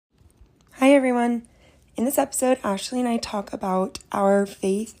Hi, everyone. In this episode, Ashley and I talk about our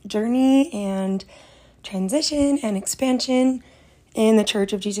faith journey and transition and expansion in the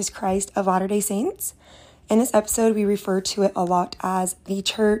Church of Jesus Christ of Latter-day Saints. In this episode, we refer to it a lot as the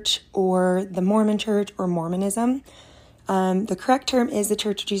church or the Mormon church or Mormonism. The correct term is the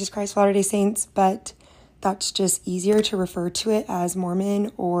Church of Jesus Christ of Latter-day Saints, but that's just easier to refer to it as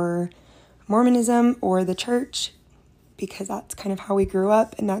Mormon or Mormonism or the church, because that's kind of how we grew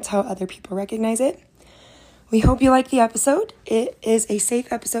up and that's how other people recognize it. We hope you like the episode. It is a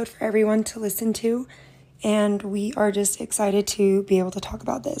safe episode for everyone to listen to, and we are just excited to be able to talk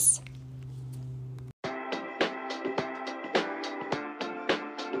about this.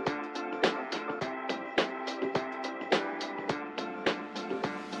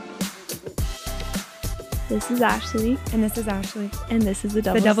 This is Ashley. And this is Ashley. And this is the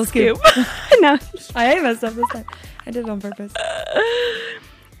Double Scoop. No. I messed up this time. I did it on purpose.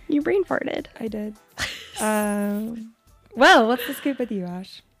 You brain farted. I did. Well, what's the scoop with you,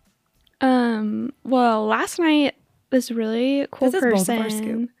 Ash? Well, last night, this really cool This is both of our person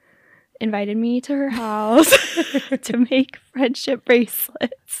scoop. invited me to her house to make friendship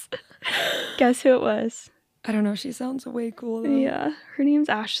bracelets. Guess who it was? I don't know. She sounds way cool, though. Yeah. Her name's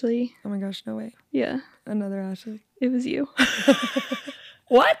Ashley. Oh my gosh, no way. Yeah. Another Ashley. It was you.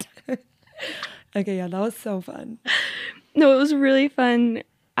 What? Okay, yeah, that was so fun. No, it was really fun.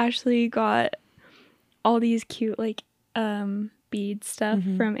 Ashley got all these cute, bead stuff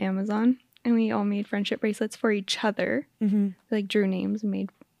from Amazon. And we all made friendship bracelets for each other. Mm-hmm. Like, drew names and made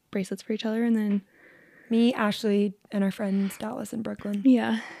bracelets for each other. And then... Me, Ashley, and our friends Dallas and Brooklyn.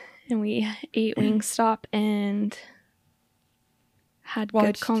 Yeah. And we ate Wingstop and had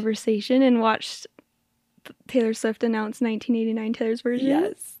good conversation and watched Taylor Swift announce 1989 Taylor's version.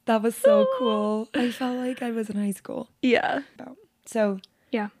 Yes, that was so cool. I felt like I was in high school. Yeah. So,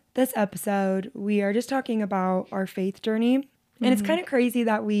 yeah. This episode, we are just talking about our faith journey. And it's kind of crazy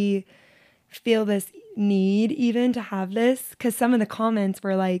that we feel this need even to have this, because some of the comments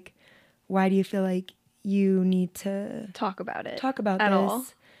were like, why do you feel like you need to talk about it at this? All?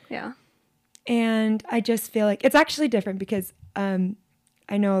 Yeah. And I just feel like it's actually different because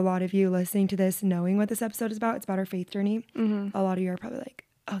I know a lot of you listening to this knowing what this episode is about. It's about our faith journey. Mm-hmm. A lot of you are probably like,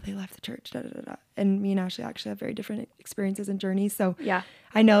 oh, they left the church, da da da da. And me and Ashley actually have very different experiences and journeys. So yeah,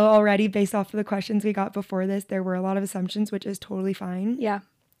 I know already based off of the questions we got before this, there were a lot of assumptions, which is totally fine. Yeah.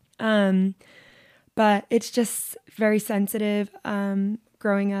 But it's just very sensitive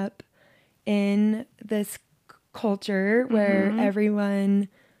growing up in this culture where everyone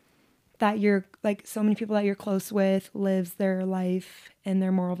that you're like, so many people that you're close with lives their life and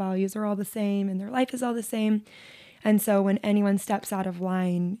their moral values are all the same and their life is all the same. And so when anyone steps out of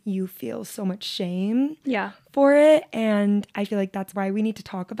line, you feel so much shame for it. And I feel like that's why we need to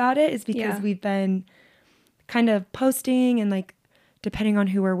talk about it, is because we've been kind of posting and like, depending on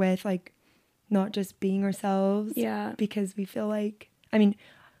who we're with, like not just being ourselves. Yeah. Because we feel like, I mean,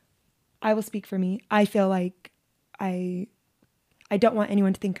 I will speak for me. I feel like I don't want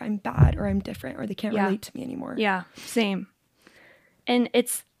anyone to think I'm bad or I'm different or they can't relate to me anymore. Yeah, same. And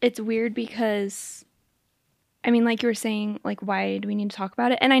it's weird because, I mean, like you were saying, like, why do we need to talk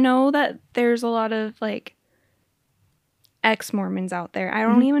about it? And I know that there's a lot of, like, ex-Mormons out there. I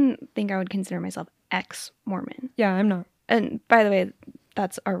don't even think I would consider myself ex-Mormon. Yeah, I'm not. And by the way,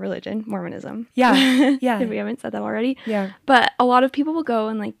 that's our religion, Mormonism. Yeah, yeah. If we haven't said that already. Yeah. But a lot of people will go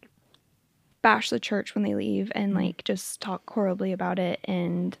and, like, bash the church when they leave and like just talk horribly about it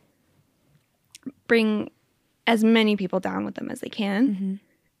and bring as many people down with them as they can.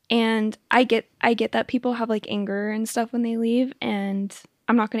 And I get that people have like anger and stuff when they leave, and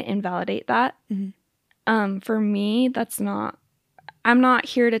I'm not going to invalidate that. For me, I'm not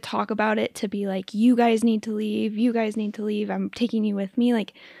here to talk about it to be like, you guys need to leave, I'm taking you with me.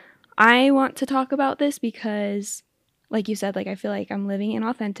 Like, I want to talk about this because, like you said, like, I feel like I'm living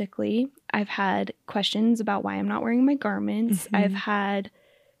inauthentically. I've had questions about why I'm not wearing my garments. I've had,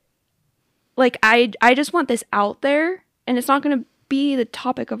 like, I just want this out there, and it's not going to be the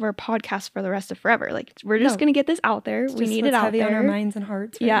topic of our podcast for the rest of forever. Like, we're just going to get this out there. We need it out heavy there. on our minds and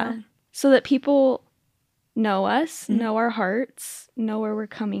hearts right now. So that people know us, know our hearts, know where we're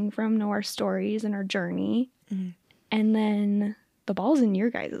coming from, know our stories and our journey. And then the ball's in your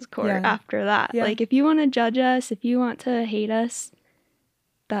guys' court after that. Like, if you want to judge us, if you want to hate us,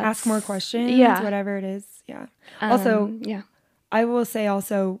 ask more questions, whatever it is. Yeah. Also, I will say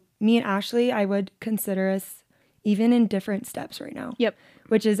also, me and Ashley, I would consider us even in different steps right now. Yep.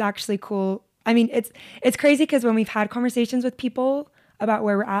 Which is actually cool. I mean, it's crazy because when we've had conversations with people about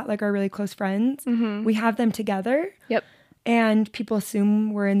where we're at, like our really close friends, we have them together. Yep. And people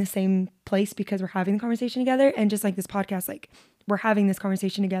assume we're in the same place because we're having the conversation together. And just like this podcast, like we're having this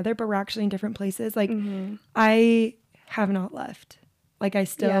conversation together, but we're actually in different places. Like I have not left. Like I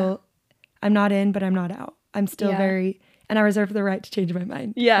still, I'm not in, but I'm not out. I'm still and I reserve the right to change my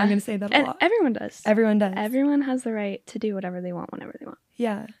mind. Yeah. I'm going to say that a lot. Everyone does. Everyone does. Everyone has the right to do whatever they want whenever they want.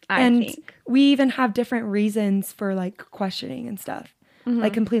 Yeah. I think. We even have different reasons for like questioning and stuff.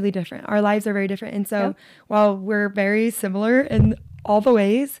 Like completely different. Our lives are very different. And so while we're very similar in all the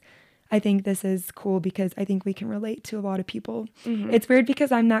ways, I think this is cool because I think we can relate to a lot of people. It's weird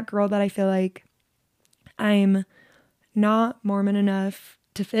because I'm that girl that I feel like I'm not Mormon enough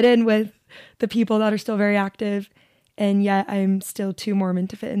to fit in with the people that are still very active. And yet I'm still too Mormon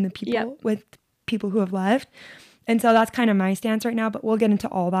to fit in the people with people who have left. And so that's kind of my stance right now, but we'll get into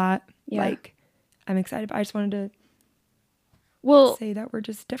all that. Like I'm excited, but I just wanted to say that we're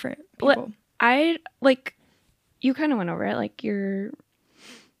just different people. I like, you kind of went over it. Like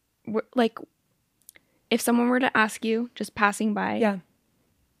like if someone were to ask you just passing by,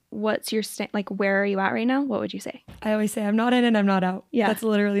 what's your like, where are you at right now? What would you say? I always say I'm not in and I'm not out. Yeah. That's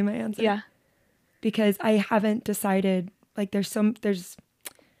literally my answer. Yeah. Because I haven't decided, like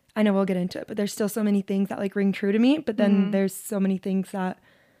I know we'll get into it, but there's still so many things that like ring true to me. But then there's so many things that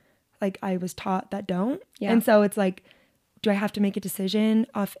like I was taught that don't. Yeah. And so it's like, do I have to make a decision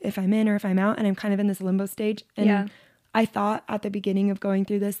of if I'm in or if I'm out? And I'm kind of in this limbo stage. And I thought at the beginning of going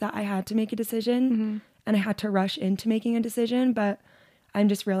through this that I had to make a decision and I had to rush into making a decision. But I'm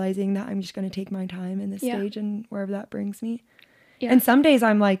just realizing that I'm just going to take my time in this stage and wherever that brings me. Yeah. And some days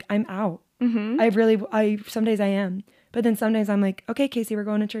I'm like, I'm out. Some days I am. But then some days I'm like, okay, Casey, we're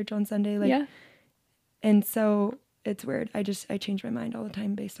going to church on Sunday. Like, and so it's weird. I change my mind all the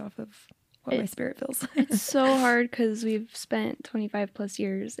time based off of what my spirit feels. It's so hard because we've spent 25 plus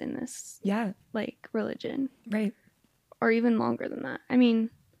years in this, like religion. Right. Or even longer than that. I mean,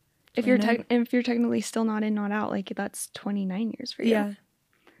 if you're technically still not in, not out, like that's 29 years for you.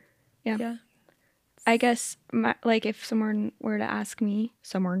 Yeah. I guess like if someone were to ask me,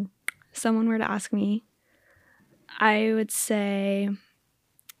 I would say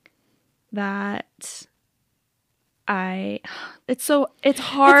that it's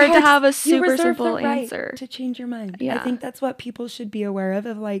hard to have a super simple answer to change your mind. Yeah. I think that's what people should be aware of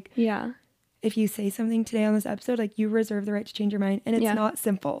like, if you say something today on this episode, like you reserve the right to change your mind and it's not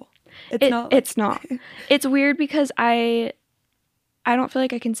simple. It's not. It's weird because I don't feel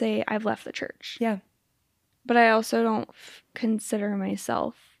like I can say I've left the church. Yeah. But I also don't consider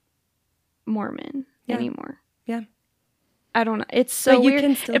myself Mormon anymore. Yeah. I don't know. It's so weird.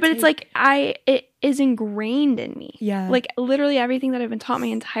 But it's like it is ingrained in me. Yeah. Like literally everything that I've been taught my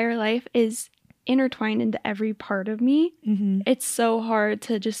entire life is intertwined into every part of me. It's so hard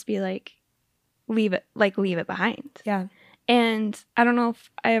to just be like, leave it behind. Yeah. And I don't know if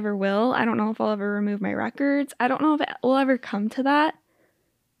I ever will. I don't know if I'll ever remove my records. I don't know if it will ever come to that.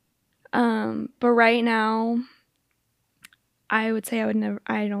 But right now, I would say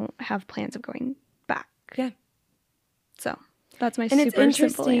I don't have plans of going back. Yeah. So that's my super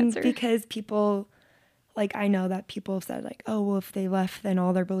simple answer. Because people, like, I know that people have said like, oh, well, if they left, then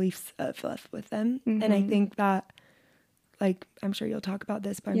all their beliefs have left with them. And I think that, like, I'm sure you'll talk about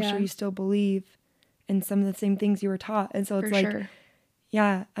this, but I'm sure you still believe in some of the same things you were taught. And so it's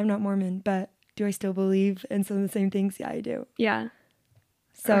yeah, I'm not Mormon, but do I still believe in some of the same things? Yeah, I do. Yeah.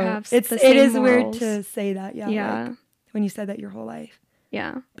 So it is weird to say that. Yeah. Yeah. Like, when you said that your whole life.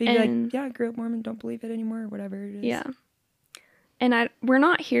 Yeah. But you're like, yeah, I grew up Mormon, don't believe it anymore, or whatever it is. Yeah. And we're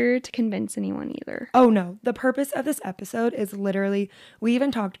not here to convince anyone either. Oh, no. The purpose of this episode is literally, we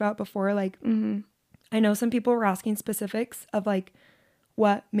even talked about before, like, I know some people were asking specifics of, like,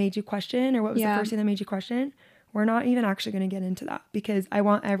 what made you question or what was the first thing that made you question. We're not even actually going to get into that because I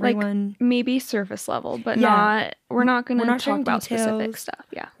want everyone... Like, maybe surface level, but we're not going to talk about specific stuff.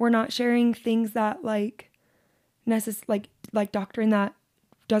 Yeah. We're not sharing things that, like doctrine that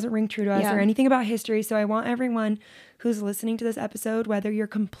doesn't ring true to us or anything about history. So I want everyone who's listening to this episode, whether you're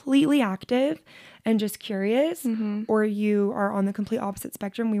completely active and just curious or you are on the complete opposite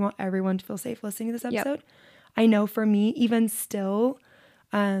spectrum, we want everyone to feel safe listening to this episode. Yep. I know for me, even still,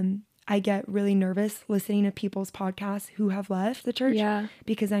 I get really nervous listening to people's podcasts who have left the church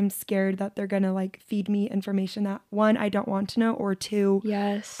because I'm scared that they're going to like feed me information that one, I don't want to know, or two,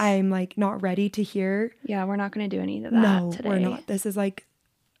 I'm like not ready to hear. Yeah, we're not going to do any of that today. No, we're not. This is like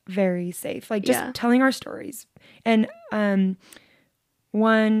very safe. Like just telling our stories. And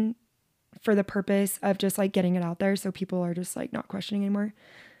one, for the purpose of just like getting it out there so people are just like not questioning anymore.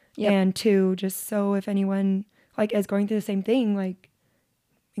 Yep. And two, just so if anyone like is going through the same thing, like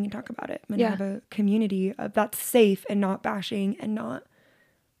we can talk about it and have a community that's safe and not bashing and not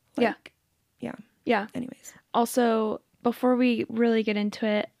like, Yeah. Anyways. Also, before we really get into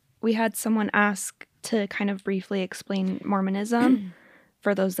it, we had someone ask to kind of briefly explain Mormonism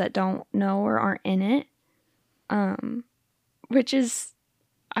for those that don't know or aren't in it. Which is,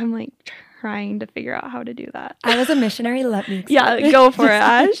 I'm like trying to figure out how to do that. I was a missionary. Let me explain. Yeah, go for it,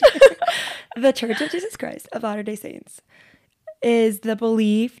 Ash. The Church of Jesus Christ of Latter-day Saints is the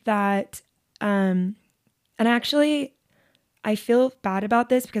belief that, and actually, I feel bad about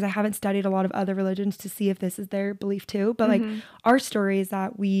this because I haven't studied a lot of other religions to see if this is their belief too. But like our story is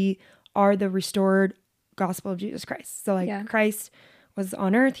that we are the restored gospel of Jesus Christ. So like Christ was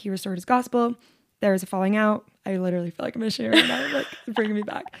on earth. He restored his gospel. There was a falling out. I literally feel like a missionary right now, like bringing me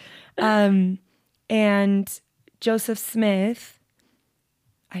back. And Joseph Smith,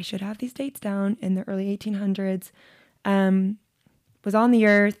 I should have these dates down, in the early 1800s, was on the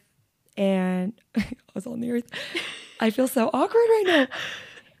earth and I was on the earth. I feel so awkward right now.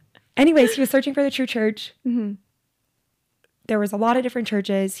 Anyways, he was searching for the true church. Mm-hmm. There was a lot of different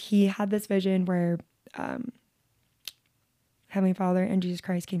churches. He had this vision where Heavenly Father and Jesus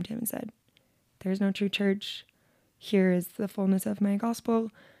Christ came to him and said, "There's no true church. Here is the fullness of my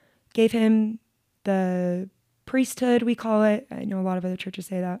gospel." Gave him the priesthood, we call it. I know a lot of other churches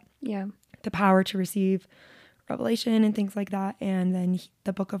say that. Yeah. The power to receive revelation and things like that. And then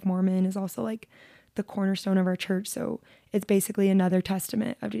the Book of Mormon is also like the cornerstone of our church. So it's basically another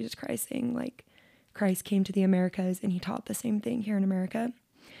testament of Jesus Christ, saying like Christ came to the Americas and he taught the same thing here in America.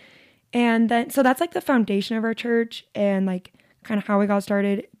 And then, so that's like the foundation of our church and like kind of how we got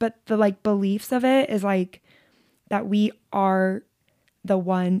started. But the like beliefs of it is like that we are the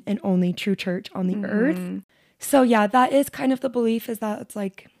one and only true church on the earth. So yeah, that is kind of the belief, is that it's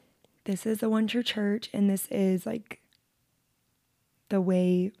like, this is the one true church and this is like the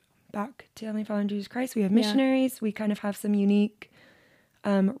way back to Heavenly Father and Jesus Christ. We have missionaries. We kind of have some unique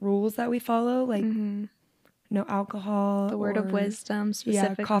rules that we follow, like no alcohol. The word of wisdom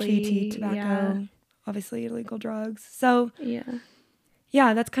specifically. Yeah, coffee, tea, tobacco, obviously illegal drugs. So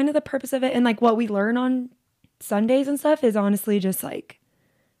yeah, that's kind of the purpose of it. And like what we learn on Sundays and stuff is honestly just like,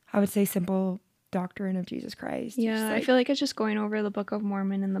 I would say, simple doctrine of Jesus Christ. Yeah, like, I feel like it's just going over the Book of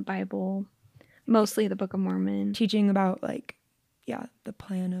Mormon and the Bible, mostly the Book of Mormon. Teaching about like, the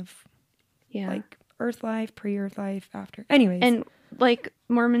plan of like earth life, pre-earth life, after. Anyways. And like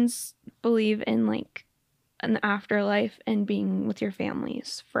Mormons believe in like an afterlife and being with your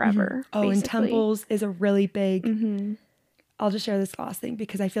families forever. Oh, and temples is a really big, I'll just share this last thing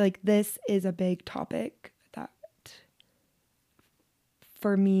because I feel like this is a big topic that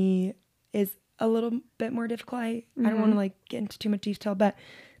for me is a little bit more difficult. I don't want to like get into too much detail, but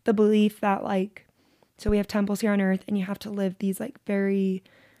the belief that like, so we have temples here on earth and you have to live these like very,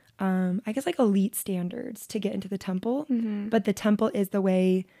 I guess like elite standards to get into the temple, but the temple is the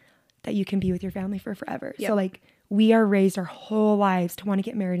way that you can be with your family for forever. So like we are raised our whole lives to want to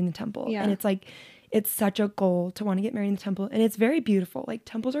get married in the temple. And it's like, it's such a goal to want to get married in the temple. And it's very beautiful. Like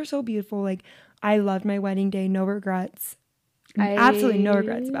temples are so beautiful. Like I loved my wedding day. No regrets. Absolutely no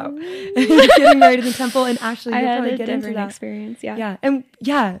regrets about getting married in the temple. And Ashley, you'll probably get into that experience. And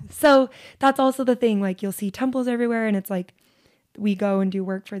so that's also the thing. Like you'll see temples everywhere and it's like we go and do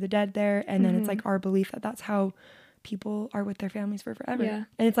work for the dead there. And then it's like our belief that that's how people are with their families for forever.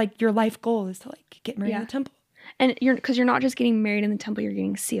 And it's like your life goal is to like get married in the temple. And because you're not just getting married in the temple, you're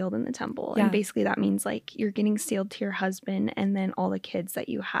getting sealed in the temple. And basically that means like you're getting sealed to your husband and then all the kids that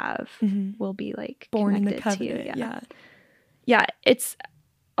you have will be like born in the covenant. To you. Yeah, it's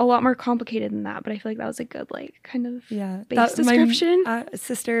a lot more complicated than that, but I feel like that was a good like kind of base description. My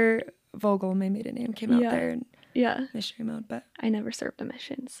Sister Vogel, my maiden name, came out there and missionary mode, but I never served a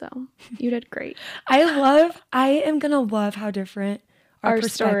mission, so you did great. I am gonna love how different our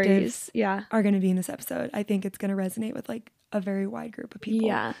perspectives are gonna be in this episode. I think it's gonna resonate with like a very wide group of people.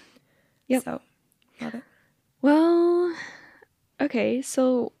 So love it. Well, okay,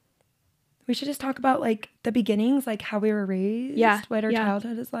 so we should just talk about like the beginnings, like how we were raised, what our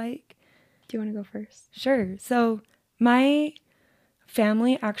childhood is like. Do you want to go first? Sure. So my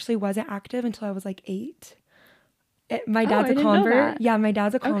family actually wasn't active until I was like 8. My dad's a convert. Yeah, my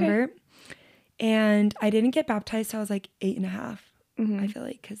dad's a convert. And I didn't get baptized till I was like 8.5. I feel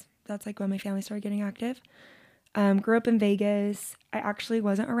like, because that's like when my family started getting active. Grew up in Vegas. I actually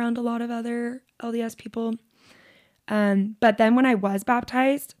wasn't around a lot of other LDS people. But then when I was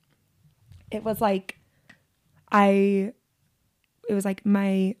baptized, it was like my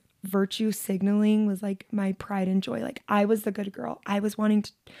virtue signaling was like my pride and joy. Like I was the good girl. I was wanting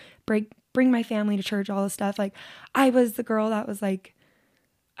to bring my family to church, all this stuff. Like I was the girl that was like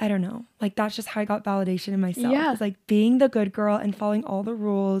I don't know. Like, that's just how I got validation in myself. Yeah. It's like being the good girl and following all the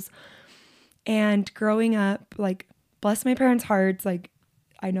rules and growing up, like, bless my parents' hearts. Like,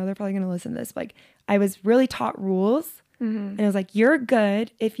 I know they're probably going to listen to this. But, like, I was really taught rules. And it was like, you're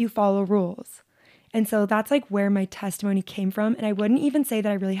good if you follow rules. And so that's like where my testimony came from. And I wouldn't even say that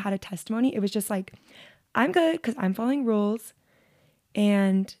I really had a testimony. It was just like, I'm good because I'm following rules.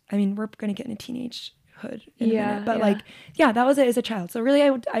 And I mean, we're going to get into teenagehood in a minute. But like, yeah, that was it as a child. So really,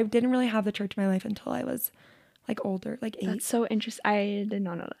 I didn't really have the church in my life until I was like older, like 8. That's so interesting. I did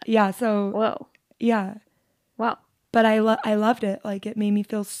not know that. Yeah. So, Whoa. yeah. Wow. But I loved it. Like, it made me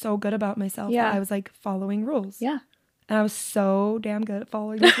feel so good about myself. Yeah. I was like following rules. Yeah. And I was so damn good at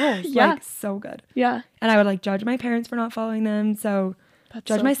following those rules. Yeah. Like, so good. Yeah. And I would like judge my parents for not following them. So That's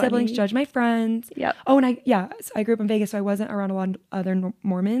judge so my funny. siblings, judge my friends. Yep. Oh, and so I grew up in Vegas, so I wasn't around a lot of other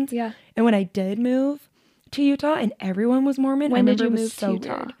Mormons. Yeah. And when I did move to Utah and everyone was Mormon, When I did remember you it was move so to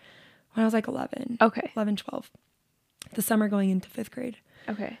Utah? weird. When I was like 11. Okay. 11, 12. The summer going into 5th grade.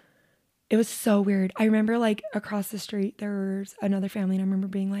 Okay. It was so weird. I remember like across the street, there was another family and I remember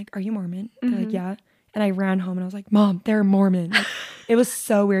being like, are you Mormon? They're like, yeah. And I ran home and I was like, Mom, they're Mormon. Like, it was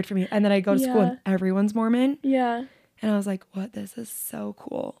so weird for me. And then I go to school and everyone's Mormon. Yeah. And I was like, what? This is so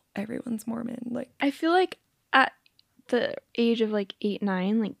cool. Everyone's Mormon. Like, I feel like at the age of like 8,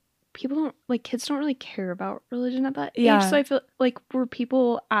 9, like people don't, like kids don't really care about religion at that age. So I feel like, were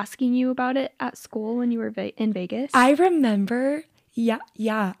people asking you about it at school when you were in Vegas? I remember,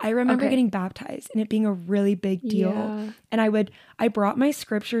 I remember getting baptized and it being a really big deal. Yeah. And I brought my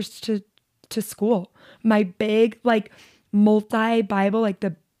scriptures to school. My big, like, multi-Bible, like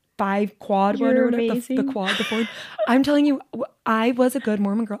the 5 quad one or whatever, the quad, the 4. I'm telling you, I was a good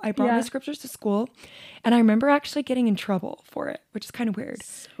Mormon girl. I brought my scriptures to school and I remember actually getting in trouble for it, which is kind of weird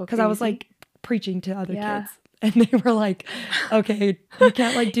because I was like preaching to other kids and they were like, okay, you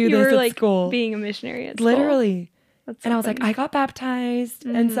can't like do this at school. Being a missionary at school. Literally. That's and I was like, I got baptized.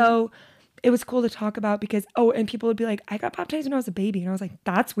 And so it was cool to talk about because, and people would be like, I got baptized when I was a baby. And I was like,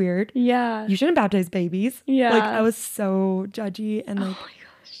 that's weird. Yeah. You shouldn't baptize babies. Yeah. Like, I was so judgy and like, oh my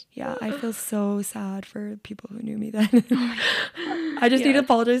gosh. Yeah, I feel so sad for people who knew me then. I just need to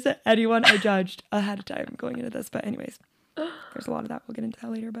apologize to anyone I judged ahead of time going into this. But anyways, there's a lot of that. We'll get into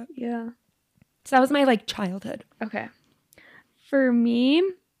that later. But yeah. So that was my like childhood. Okay. For me,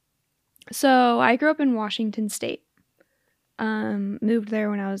 so I grew up in Washington State. Moved there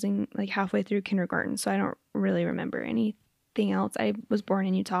when I was in like halfway through kindergarten, so I don't really remember anything else. I was born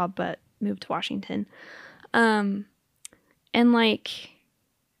in Utah, but moved to Washington. And like,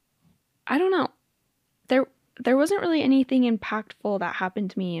 I don't know, there wasn't really anything impactful that happened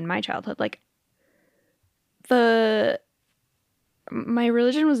to me in my childhood. Like, my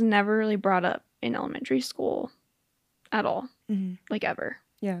religion was never really brought up in elementary school at all, like ever.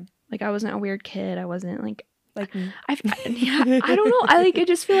 Yeah. Like, I wasn't a weird kid. I wasn't like me. I don't know. I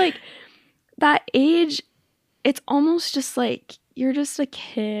just feel like that age, it's almost just like you're just a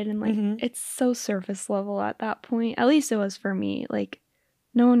kid and like it's so surface level at that point. At least it was for me. Like,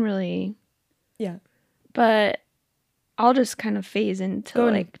 no one really. Yeah. But I'll just kind of phase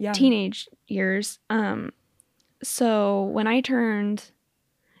into teenage years. So when it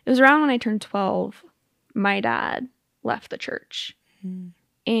was around when I turned 12, my dad left the church.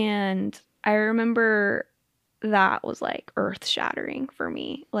 And I remember that was like earth shattering for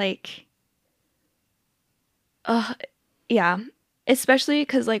me. Like, yeah, especially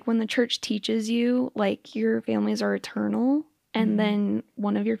because like when the church teaches you like your families are eternal and then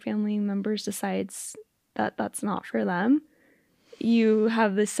one of your family members decides that that's not for them, you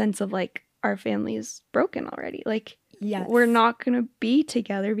have this sense of like, our family is broken already. Like, we're not going to be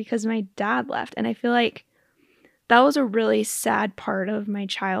together because my dad left. And I feel like that was a really sad part of my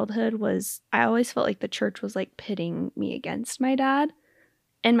childhood. Was I always felt like the church was like pitting me against my dad,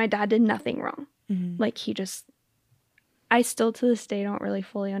 and my dad did nothing wrong. Like, I still to this day don't really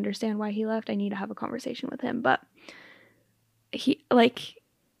fully understand why he left. I need to have a conversation with him, but he, like,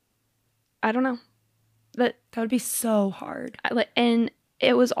 I don't know. That would be so hard. And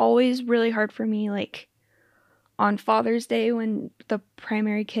it was always really hard for me, like, on Father's Day when the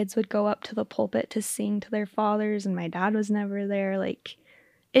primary kids would go up to the pulpit to sing to their fathers and my dad was never there. Like,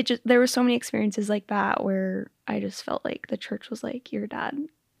 there were so many experiences like that where I just felt like the church was like, your dad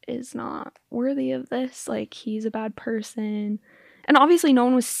is not worthy of this. Like, he's a bad person. And obviously no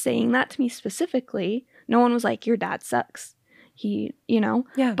one was saying that to me specifically. No one was like, your dad sucks. He,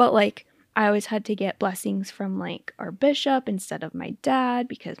 Yeah. But like, I always had to get blessings from like our bishop instead of my dad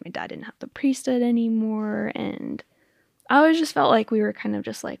because my dad didn't have the priesthood anymore. And I always just felt like we were kind of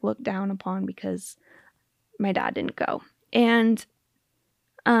just like looked down upon because my dad didn't go. And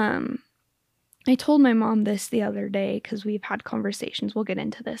I told my mom this the other day because we've had conversations. We'll get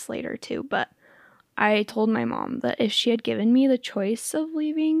into this later too, but I told my mom that if she had given me the choice of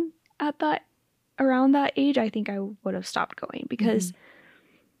leaving around that age, I think I would have stopped going because,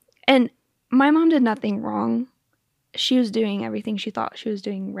 and my mom did nothing wrong. She was doing everything she thought she was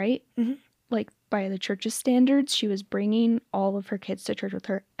doing right. Like by the church's standards, she was bringing all of her kids to church with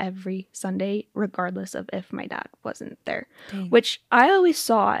her every Sunday, regardless of if my dad wasn't there, which I always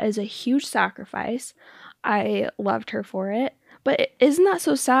saw as a huge sacrifice. I loved her for it. But isn't that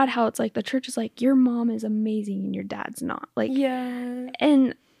so sad how it's like the church is like, your mom is amazing and your dad's not? Like, yeah.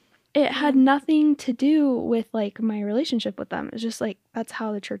 And it had nothing to do with like my relationship with them. It's just like, that's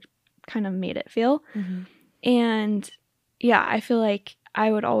how the church kind of made it feel. And yeah, I feel like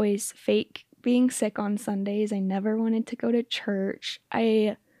I would always fake being sick on Sundays. I never wanted to go to church.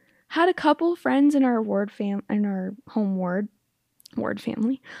 I had a couple friends in our in our home ward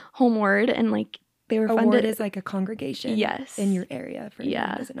and like, they were a ward is like a congregation in your area for anyone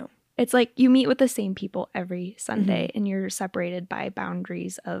who doesn't know. It's like you meet with the same people every Sunday and you're separated by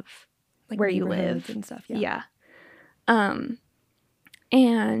boundaries of like where you live and stuff. And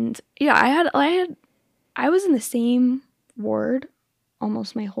yeah, I was in the same ward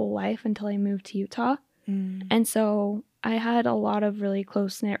almost my whole life until I moved to Utah. And so I had a lot of really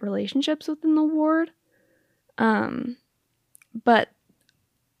close-knit relationships within the ward. But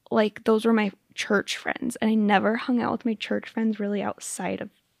like those were my church friends, and I never hung out with my church friends really outside of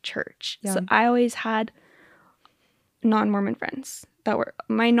church. So I always had non-Mormon friends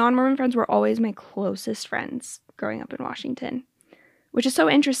my non-Mormon friends were always my closest friends growing up in Washington, which is so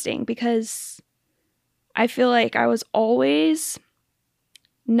interesting because I feel like I was always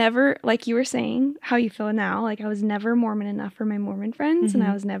never, like you were saying, how you feel now, like I was never Mormon enough for my Mormon friends and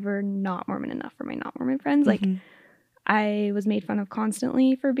I was never not Mormon enough for my not Mormon friends. Like I was made fun of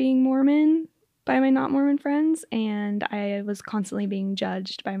constantly for being Mormon by my not Mormon friends, and I was constantly being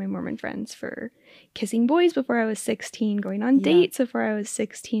judged by my Mormon friends for kissing boys before I was 16, going on dates before I was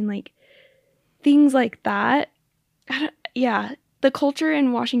 16, like things like that. The culture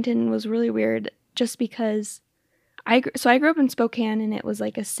in Washington was really weird just because I grew up in Spokane, and it was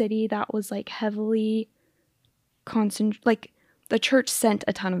like a city that was like heavily like the church sent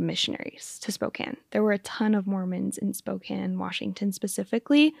a ton of missionaries to Spokane. There were a ton of Mormons in Spokane, Washington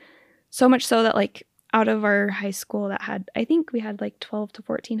specifically. So much so that like out of our high school that I think we had like 12 to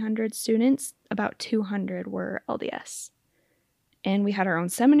 1,400 students, about 200 were LDS. And we had our own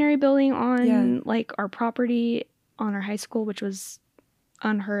seminary building on like our property on our high school, which was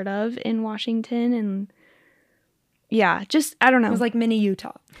unheard of in Washington. And yeah, just, I don't know. It was like mini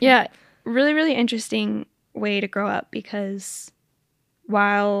Utah. Yeah. Really, really interesting way to grow up because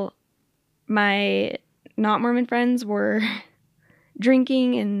while my not Mormon friends were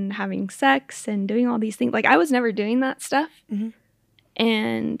drinking and having sex and doing all these things, like I was never doing that stuff.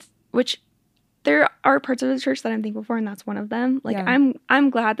 And which there are parts of the church that I'm thankful for, and that's one of them. Like I'm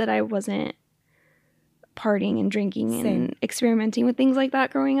glad that I wasn't partying and drinking and experimenting with things like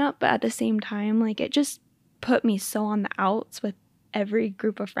that growing up, but at the same time, like it just put me so on the outs with every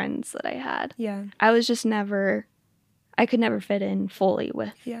group of friends that I had. I was just I could never fit in fully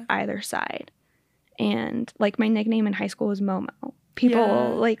with either side. And like my nickname in high school was Momo.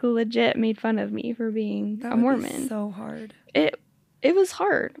 People like legit made fun of me for being a Mormon. So hard. It was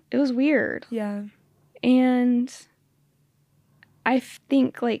hard. It was weird. And I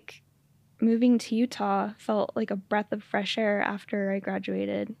think like moving to Utah felt like a breath of fresh air after I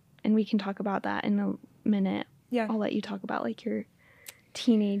graduated. And we can talk about that in a minute. I'll let you talk about like your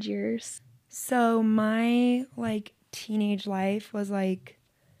teenage years. So my like teenage life was like,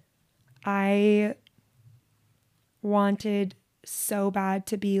 I wanted so bad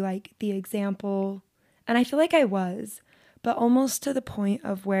to be like the example, and I feel like I was, but almost to the point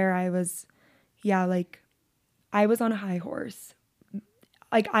of where I was like I was on a high horse.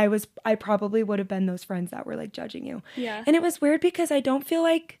 Like I probably would have been those friends that were like judging you. And it was weird because I don't feel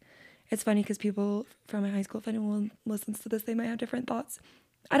like, it's funny because people from my high school, if anyone listens to this, they might have different thoughts.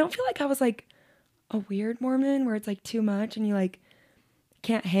 I don't feel like I was like a weird Mormon where it's like too much and you like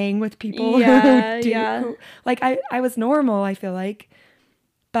can't hang with people. Like I was normal, I feel like,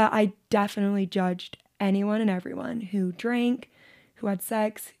 but I definitely judged anyone and everyone who drank, who had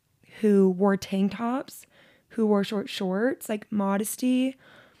sex, who wore tank tops, who wore short shorts, like modesty.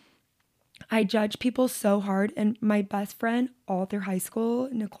 I judged people so hard, and my best friend all through high school,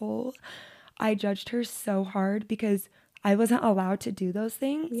 Nicole, I judged her so hard because I wasn't allowed to do those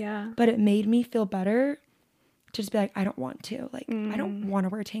things. But it made me feel better to just be like, I don't want to. Like, I don't want to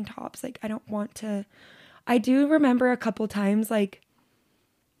wear tank tops. Like, I don't want to. I do remember a couple times, like,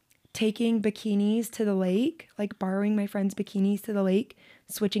 taking bikinis to the lake, like borrowing my friends' bikinis to the lake,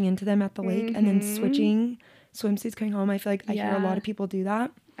 switching into them at the lake, and then switching swimsuits coming home. I feel like I hear a lot of people do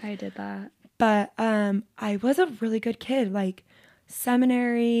that. I did that. But I was a really good kid. Like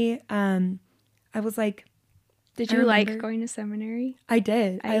seminary, I was like, did you like going to seminary? I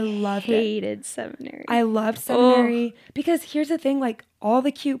did. I loved it. I hated seminary. I loved seminary because here's the thing, like all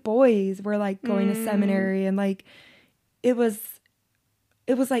the cute boys were like going to seminary, and like it was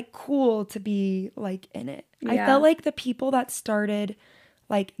like cool to be like in it. Yeah. I felt like the people that started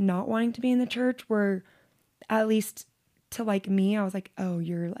like not wanting to be in the church were, at least to like me, I was like, oh,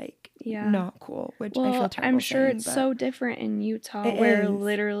 you're like not cool, which I feel terrible I'm sure saying, it's so different in Utah where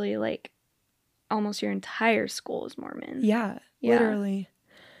literally like almost your entire school is Mormon. Yeah, literally.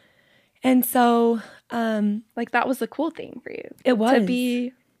 And so like that was the cool thing for you. It was to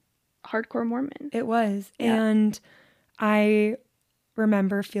be hardcore Mormon. It was. Yeah. And I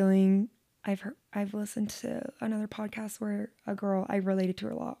remember feeling, I've listened to another podcast where a girl, I related to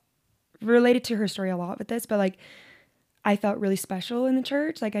her story a lot with this, but like I felt really special in the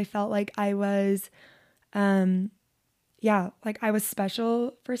church. Like I felt like I was like I was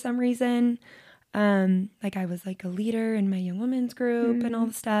special for some reason. Like I was like a leader in my young women's group and all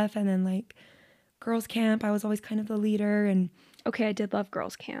the stuff, and then like girls camp, I was always kind of the leader. And okay, I did love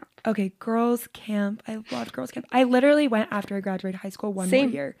girls camp. Okay, girls camp. I loved girls camp. I literally went after I graduated high school one more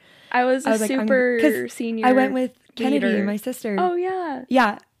year. I was a super senior. I went with Kennedy, my sister. Oh yeah.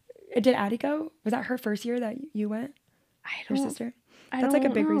 Yeah. Did Addie go? Was that her first year that you went? Your sister? That's like a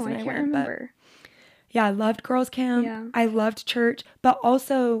big reason I went. Remember. Yeah, I loved girls camp. Yeah. I loved church, but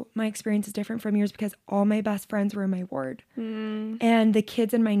also my experience is different from yours because all my best friends were in my ward. And the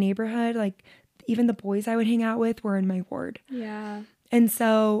kids in my neighborhood, like even the boys I would hang out with were in my ward. Yeah. And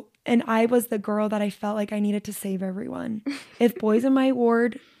so, and I was the girl that I felt like I needed to save everyone. If boys in my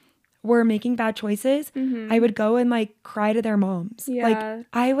ward were making bad choices, I would go and like cry to their moms. Yeah. Like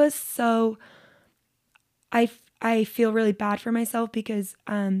I was so, I feel really bad for myself because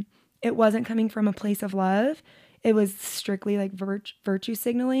it wasn't coming from a place of love. It was strictly like virtue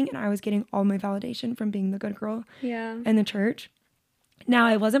signaling, and I was getting all my validation from being the good girl in the church. Now,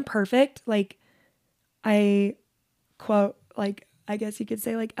 I wasn't perfect. Like I quote, like, I guess you could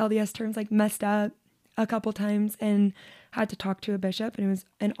say like LDS terms, like messed up a couple times and had to talk to a bishop, and it was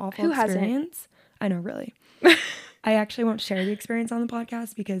an awful experience. I know, really. I actually won't share the experience on the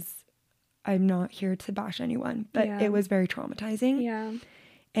podcast because I'm not here to bash anyone, but it was very traumatizing. Yeah.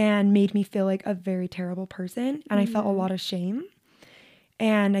 And made me feel like a very terrible person. And I felt a lot of shame.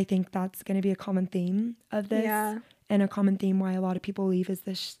 And I think that's going to be a common theme of this. Yeah. And a common theme why a lot of people leave is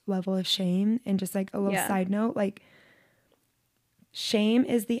this level of shame. And just like a little side note, like shame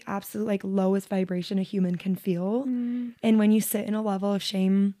is the absolute like lowest vibration a human can feel. And when you sit in a level of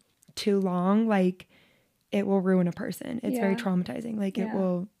shame too long, like it will ruin a person. It's very traumatizing. Like it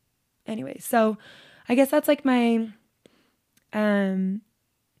will. Anyway, so I guess that's like my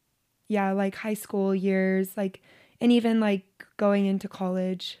like high school years, like, and even like going into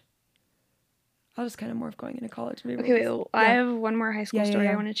college. I'll just kind of morph going into college. Maybe okay, wait, I have one more high school story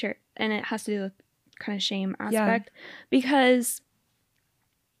I want to share, and it has to do with kind of shame aspect because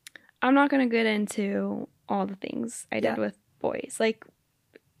I'm not going to get into all the things I did with boys. Like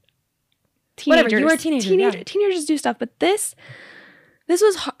teenagers, whatever, you were a teenager. Teenagers do stuff, but this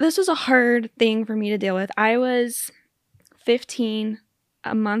was a hard thing for me to deal with. I was 15,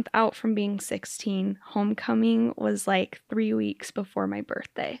 a month out from being 16. Homecoming was like 3 weeks before my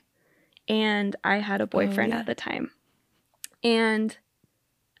birthday. And I had a boyfriend at the time. And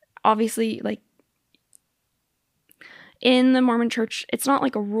obviously, like, in the Mormon church, it's not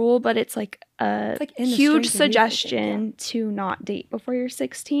like a rule, but it's like a huge suggestion to not date before you're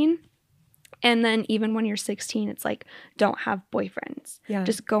 16. And then even when you're 16, it's like, don't have boyfriends. Yeah.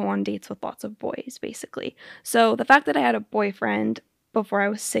 Just go on dates with lots of boys, basically. So the fact that I had a boyfriend before I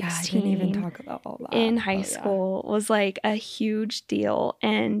was 16 I didn't even talk about all that. In high school was like a huge deal.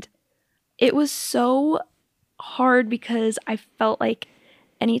 And it was so hard because I felt like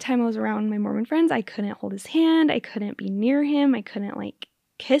anytime I was around my Mormon friends, I couldn't hold his hand. I couldn't be near him. I couldn't like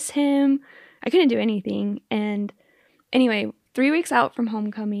kiss him. I couldn't do anything. And anyway, 3 weeks out from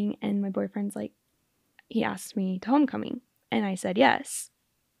homecoming, and my boyfriend's like, he asked me to homecoming, and I said yes.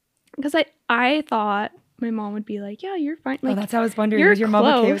 Because I thought my mom would be like, yeah, you're fine. Like, that's how I was wondering. Was your mom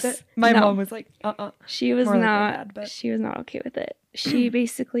okay with it? My mom was like, She was not. She was not okay with it. She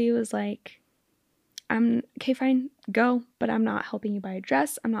basically was like, I'm okay, fine, go, but I'm not helping you buy a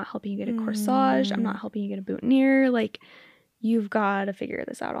dress. I'm not helping you get a corsage. I'm not helping you get a boutonniere. Like, you've got to figure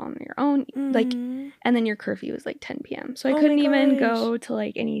this out on your own. Like, and then your curfew was like 10 p.m. So I Oh my couldn't even gosh. go to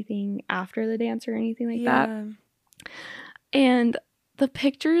like anything after the dance or anything like that. Yeah. And the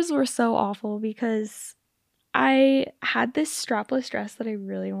pictures were so awful because I had this strapless dress that I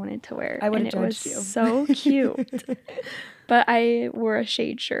really wanted to wear. I would and have it was judged you. so cute. But I wore a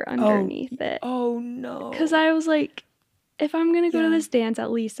shade shirt underneath it. Oh no. Because I was like, if I'm going to go to Yeah. this dance, at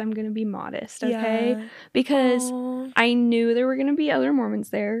least I'm going to be modest, okay? Yeah. Because Aw. I knew there were going to be other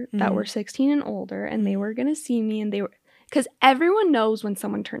Mormons there that Mhm. were 16 and older, and they were going to see me, and they were... Because everyone knows when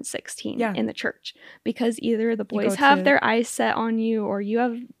someone turns 16 Yeah. in the church. Because either the You boys go have to- their eyes set on you, or you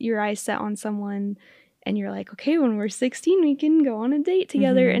have your eyes set on someone, and you're like, okay, when we're 16, we can go on a date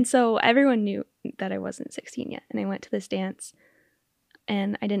together. Mhm. And so everyone knew that I wasn't 16 yet. And I went to this dance,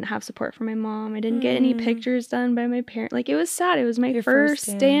 and I didn't have support from my mom. I didn't get any pictures done by my parents. Like, it was sad. It was my Your first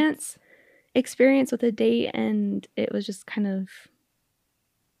first dance experience with a date, and it was just kind of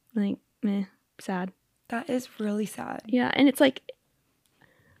like, meh, sad. That is really sad. Yeah, and it's like,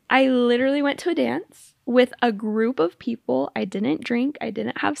 I literally went to a dance with a group of people. I didn't drink. I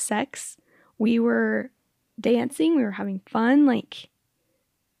didn't have sex. We were dancing. We were having fun. Like,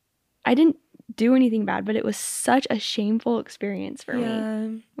 I didn't do anything bad, but it was such a shameful experience for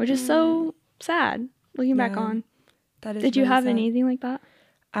me, which is so sad looking back Yeah. on. That is Did you really have sad. anything like that?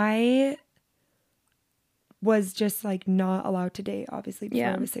 I was just like not allowed to date, obviously, before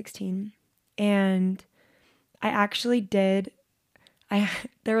Yeah. I was 16. And I actually did.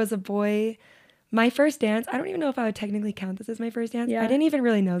 There was a boy, my first dance. I don't even know if I would technically count this as my first dance. Yeah. I didn't even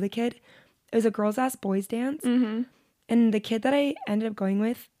really know the kid. It was a girls ass boys dance. Mm-hmm. And the kid that I ended up going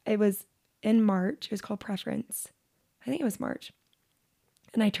with, it was in March. It was called Preference. I think it was March.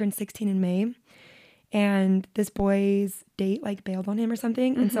 And I turned 16 in May. And this boy's date like bailed on him or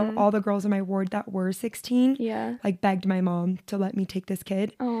something. And so all the girls in my ward that were 16 Yeah. like begged my mom to let me take this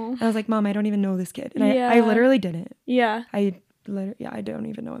kid. Oh. And I was like, Mom, I don't even know this kid. And Yeah. I literally didn't. Yeah. I don't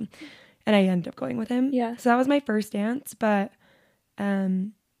even know him. And I ended up going with him. Yeah. So that was my first dance, but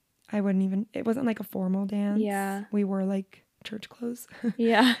I wouldn't even, it wasn't like a formal dance. Yeah. We wore like church clothes.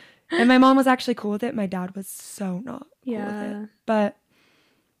 Yeah. And my mom was actually cool with it. My dad was so not cool with Yeah. it. But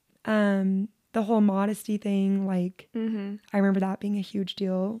the whole modesty thing, like Mm-hmm. I remember that being a huge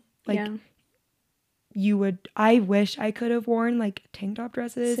deal. Like Yeah. I wish I could have worn like tank top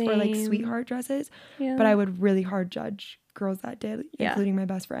dresses or like Same. sweetheart dresses, Yeah. but I would really hard judge girls that did, Yeah. including my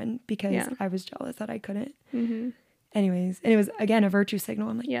best friend, because Yeah. I was jealous that I couldn't. Mm-hmm. Anyways, and it was again a virtue signal.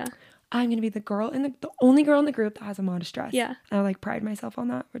 I'm like, Yeah. I'm gonna be the girl in the only girl in the group that has a modest dress. Yeah. And I like pride myself on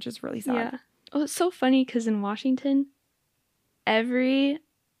that, which is really sad. Yeah. Oh, it's so funny because in Washington, every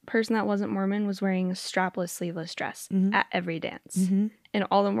person that wasn't Mormon was wearing a strapless, sleeveless dress Mhm. at every dance. Mm-hmm. And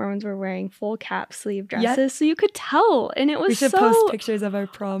all the Mormons were wearing full cap sleeve Yep. dresses. So you could tell. And it was We should so... post pictures of our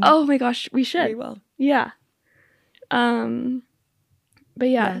prom. Oh my gosh, we We should. will. Yeah. But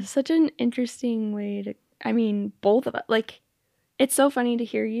yeah, Yeah. such an interesting way to... I mean, both of us. Like, it's so funny to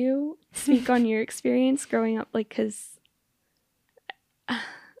hear you speak on your experience growing up. Like, because...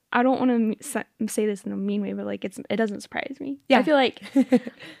 I don't want to say this in a mean way, but like it doesn't surprise me. Yeah. I feel like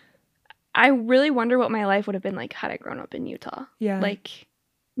I really wonder what my life would have been like had I grown up in Utah. Yeah. Like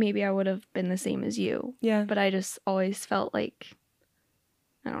maybe I would have been the same as you. Yeah. But I just always felt like,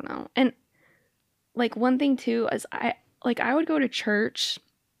 I don't know. And like one thing too is I would go to church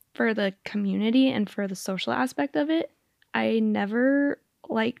for the community and for the social aspect of it. I never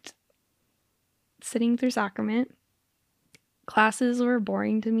liked sitting through sacrament. Classes were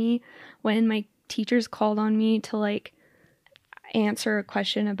boring to me. When my teachers called on me to like answer a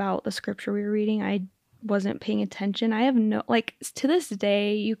question about the scripture we were reading, I wasn't paying attention. I have no, like, to this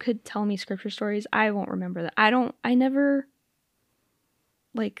day, you could tell me scripture stories. I won't remember that. I never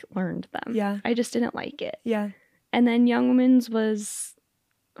like learned them. Yeah. I just didn't like it. Yeah. And then Young Women's was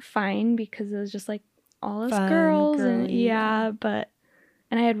fine because it was just like all us Fun, girls and girly, yeah, but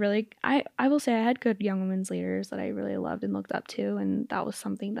and I had really I will say I had good Young Women's leaders that I really loved and looked up to, and that was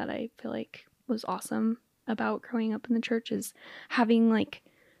something that I feel like was awesome about growing up in the church, is having like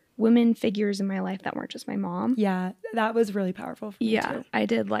women figures in my life that weren't just my mom. Yeah. That was really powerful for me too. I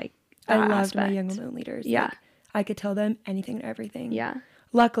did like I that loved my aspect. young women leaders. Yeah. Like, I could tell them anything and everything. Yeah.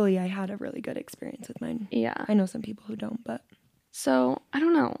 Luckily, I had a really good experience with mine. Yeah. I know some people who don't, but So, I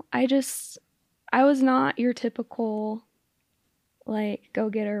don't know. I was not your typical, like,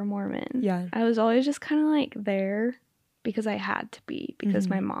 go-getter Mormon. yeah. I was always just kind of, like, there because I had to be, because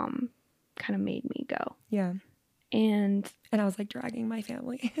Mhm. my mom kind of made me go. Yeah. And, And I was like dragging my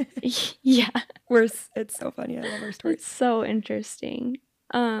family. yeah, It's so funny. I love our stories. it's so interesting.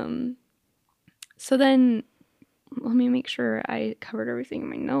 So then, let me make sure I covered everything in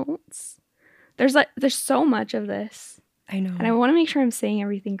my notes. There's so much of this. I know. And I want to make sure I'm saying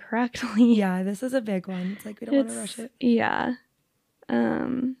everything correctly. Yeah, this is a big one. It's like we don't want to rush it. Yeah.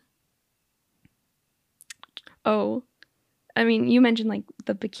 Oh, I mean, you mentioned like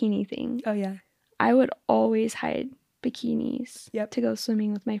the bikini thing. Oh, yeah. I would always hide bikinis Yep. to go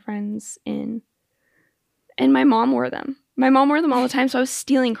swimming with my friends in. And my mom wore them. My mom wore them all the time, so I was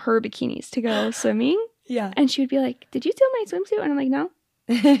stealing her bikinis to go swimming. Yeah. And she would be like, "Did you steal my swimsuit?" And I'm like, "No."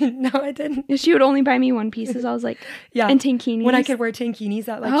 No, I didn't. And she would only buy me one pieces. I was like, yeah. And tankinis. When I could wear tankinis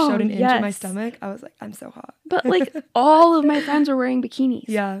that like showed an inch in my stomach, I was like, I'm so hot. But like all of my friends were wearing bikinis.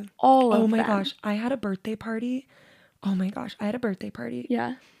 Yeah. All of them. Oh my gosh. I had a birthday party. Oh my gosh. I had a birthday party.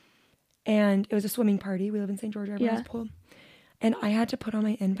 Yeah. And it was a swimming party. We live in St. George. Everyone has a pool. And I had to put on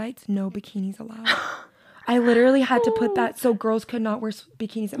my invites, no bikinis allowed. I literally had to put that so girls could not wear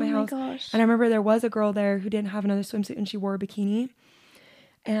bikinis at my house. Gosh. And I remember there was a girl there who didn't have another swimsuit and she wore a bikini.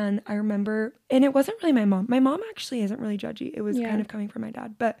 And I remember, and it wasn't really my mom. My mom actually isn't really judgy. It was kind of coming from my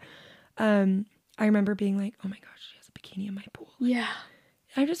dad. But I remember being like, oh my gosh, she has a bikini in my pool. Yeah.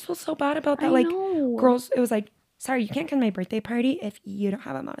 I just feel so bad about that. I like know. Girls, it was like, sorry, you can't come to my birthday party if you don't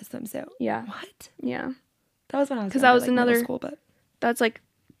have a modest swimsuit. Yeah. What? Yeah. That was when I was because that was like, another middle school, but that's like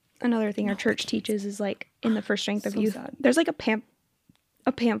another thing our church teaches is like in the First Strength of Youth. Sad. There's like a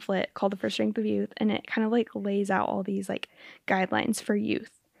pamphlet called the First Strength of Youth, and it kind of like lays out all these like guidelines for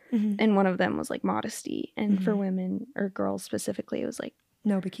youth. Mm-hmm. And one of them was like modesty, and for women or girls specifically, it was like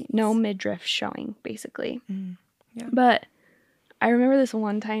no bikinis, no midriff showing, basically. Mm-hmm. Yeah. But I remember this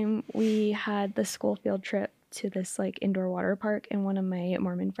one time we had the school field trip to this like indoor water park, and one of my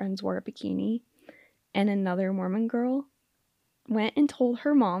Mormon friends wore a bikini, and another Mormon girl went and told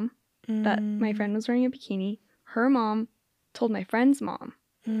her mom that my friend was wearing a bikini. Her mom told my friend's mom,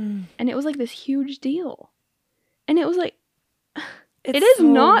 and it was like this huge deal. And it was like, it is so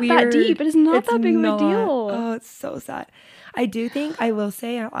not weird. That deep. It is not that big of a deal. Oh, it's so sad. I do think, I will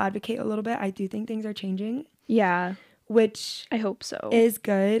say, I'll advocate a little bit. I do think things are changing. Yeah. Which I hope so. Is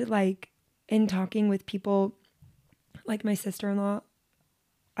good. Like in talking with people, like my sister-in-law,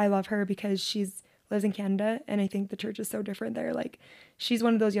 I love her because she's lives in Canada, and I think the church is so different there. Like she's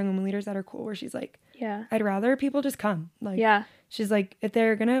one of those young women leaders that are cool, where she's like, yeah, I'd rather people just come. Like, yeah, she's like, if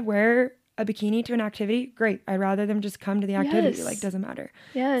they're gonna wear a bikini to an activity, great. I'd rather them just come to the activity. Yes. Like, doesn't matter.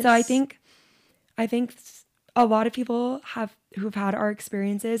 Yes. So I think a lot of people who've had our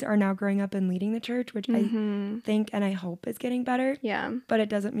experiences are now growing up and leading the church, which I think and I hope is getting better. Yeah. But it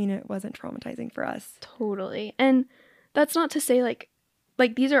doesn't mean it wasn't traumatizing for us. Totally. And that's not to say like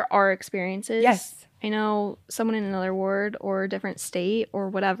these are our experiences. Yes. I know someone in another ward or a different state or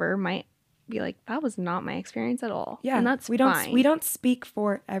whatever might be like, that was not my experience at all. Yeah. And that's fine. We don't speak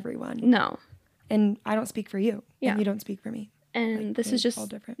for everyone. No. And I don't speak for you. Yeah. And you don't speak for me. And like, this is just all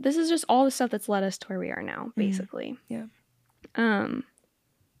different. This is just all the stuff that's led us to where we are now, basically. Yeah.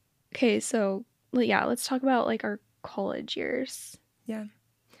 Okay, so yeah, let's talk about like our college years. Yeah.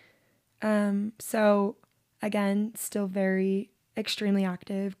 So again, still very extremely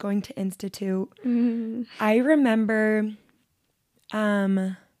active, going to Institute. I remember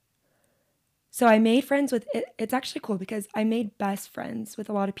so I made friends with it's actually cool because I made best friends with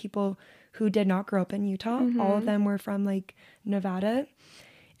a lot of people who did not grow up in Utah. All of them were from like Nevada,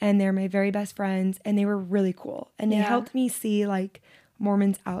 and they're my very best friends, and they were really cool, and they helped me see like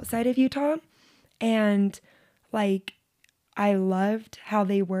Mormons outside of Utah. And like I loved how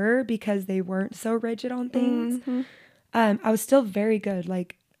they were because they weren't so rigid on things. I was still very good,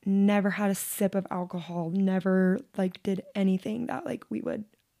 like never had a sip of alcohol, never like did anything that like we would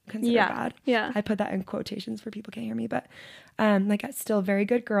consider bad. Yeah. I put that in quotations for people can't hear me, but like I'm still a very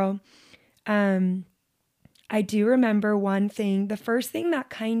good girl. I do remember one thing, the first thing that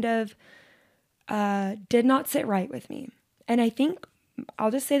kind of did not sit right with me. And I think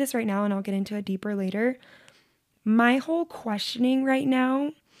I'll just say this right now and I'll get into it deeper later. My whole questioning right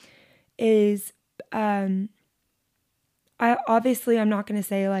now is I'm not going to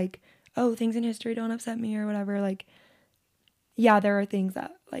say like, oh, things in history don't upset me or whatever. Like, yeah, there are things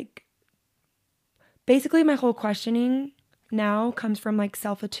that like, basically my whole questioning now comes from like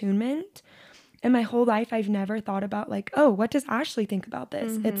self-attunement. And my whole life, I've never thought about like, oh, what does Ashley think about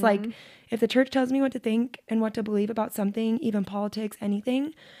this? It's like, if the church tells me what to think and what to believe about something, even politics,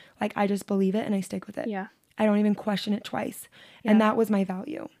 anything, like I just believe it and I stick with it. Yeah. I don't even question it twice. Yeah. And that was my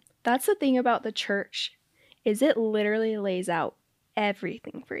value. That's the thing about the church, is it literally lays out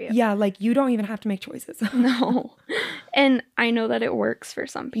everything for you. Yeah, like you don't even have to make choices. No. And I know that it works for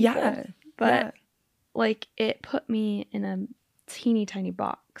some people. Yeah. But like it put me in a teeny tiny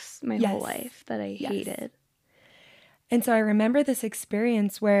box my whole life that I hated. And so I remember this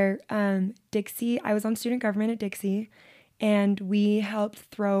experience where Dixie, I was on student government at Dixie, and we helped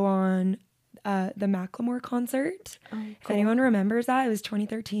throw on the Macklemore concert. Oh, If cool. anyone remembers that, it was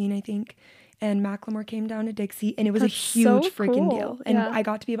 2013, I think. And Macklemore came down to Dixie, and it was That's a huge so freaking cool. deal. And Yeah. I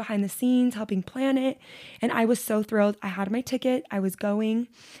got to be behind the scenes helping plan it. And I was so thrilled. I had my ticket. I was going.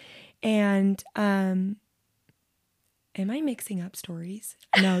 And am I mixing up stories?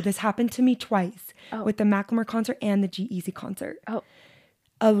 No, this happened to me twice with the Macklemore concert and the G-Eazy concert. Oh.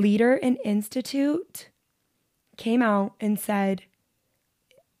 A leader in Institute came out and said,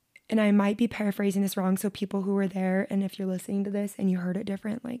 and I might be paraphrasing this wrong, so people who were there, and if you're listening to this and you heard it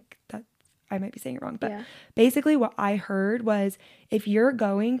different, like that, I might be saying it wrong. But Yeah. basically what I heard was, if you're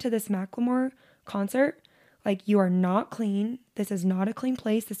going to this Macklemore concert, like, you are not clean. This is not a clean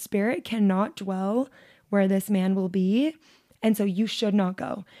place. The Spirit cannot dwell where this man will be. And so you should not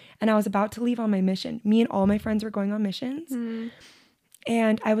go. And I was about to leave on my mission. Me and all my friends were going on missions.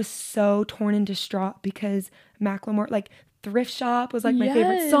 And I was so torn and distraught because Macklemore, like, Thrift Shop was like my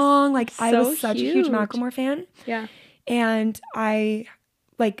favorite Yes. song. Like, I So was such a huge huge. Macklemore fan. Yeah. And I,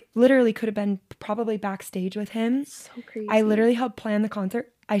 like, literally could have been probably backstage with him. So crazy. I literally helped plan the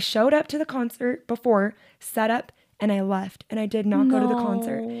concert. I showed up to the concert before, set up, and I left. And I did not go to the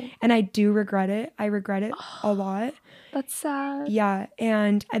concert. No. And I do regret it. I regret it a lot. That's sad. Yeah.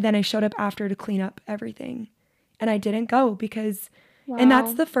 And then I showed up after to clean up everything. And I didn't go because, and that's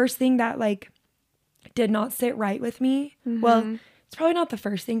Wow. the first thing that, like, did not sit right with me. Well, it's probably not the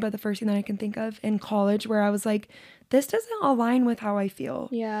first thing, but the first thing that I can think of in college, where I was like, this doesn't align with how I feel.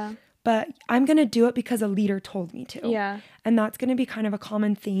 Yeah. But I'm going to do it because a leader told me to. Yeah. And that's going to be kind of a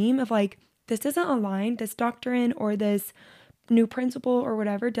common theme of, like, this doesn't align, this doctrine or this new principle or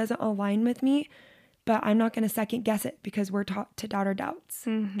whatever doesn't align with me, but I'm not going to second guess it because we're taught to doubt our doubts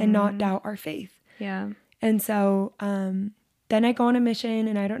and not doubt our faith. Yeah. And so then I go on a mission,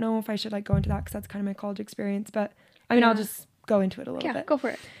 and I don't know if I should, like, go into that because that's kind of my college experience, but I mean, I'll just go into it a little Yeah. bit. Go for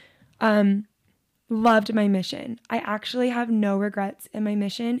it. Loved my mission. I actually have no regrets in my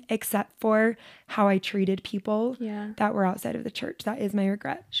mission except for how I treated people Yeah. that were outside of the church. That is my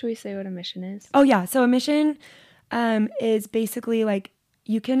regret. Should we say what a mission is? Oh yeah, so a mission is basically, like,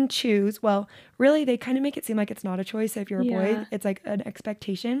 you can choose. Well, really, they kind of make it seem like it's not a choice. If you're a boy, Yeah. it's like an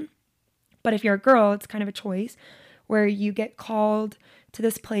expectation. But if you're a girl, it's kind of a choice where you get called to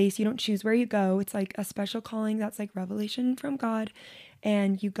this place. You don't choose where you go. It's like a special calling that's like revelation from God.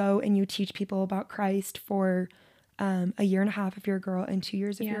 And you go and you teach people about Christ for a year and a half if you're a girl and 2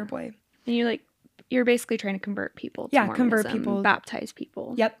 years if you're a boy. And you're basically trying to convert people to Yeah, convert Mormonism, people. baptize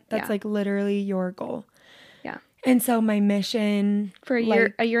people. Yep, that's Yeah. like literally your goal. Yeah. And so my mission For a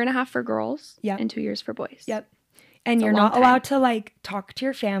year and a half for girls. Yep. And 2 years for boys. Yep. And It's a you're long not time. allowed to, like, talk to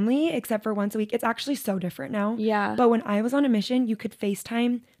your family except for once a week. It's actually so different now. Yeah. But when I was on a mission, you could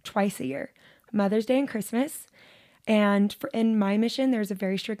FaceTime twice a year, Mother's Day and Christmas. And in my mission, there's a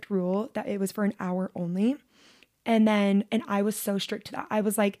very strict rule that it was for an hour only. And I was so strict to that. I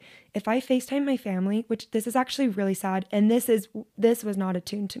was like, if I FaceTime my family, which this is actually really sad, and this was not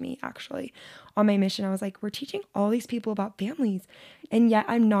attuned to me, actually. On my mission, I was like, we're teaching all these people about families, and yet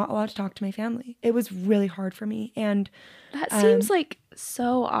I'm not allowed to talk to my family. It was really hard for me. And That seems like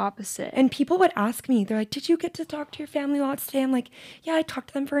so opposite. and people would ask me, they're like, did you get to talk to your family lots today? I'm like, yeah, I talked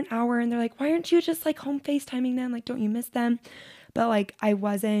to them for an hour. And they're like, why aren't you just, like, home FaceTiming them? Like, don't you miss them? But, like, I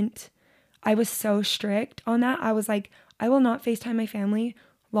was so strict on that. I was like, I will not FaceTime my family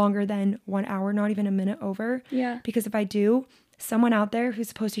longer than 1 hour, not even a minute over. Yeah. Because if I do, someone out there who's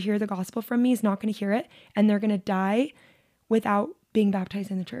supposed to hear the gospel from me is not going to hear it, and they're going to die without being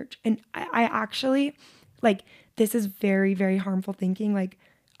baptized in the church. And I actually, like, this is very, very harmful thinking. Like,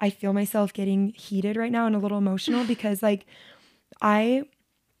 I feel myself getting heated right now and a little emotional because, like, I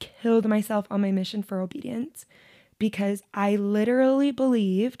killed myself on my mission for obedience because I literally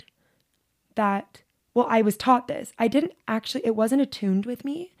believed that, well, I was taught this. It wasn't attuned with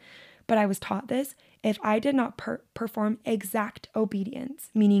me, but I was taught this. If I did not perform exact obedience,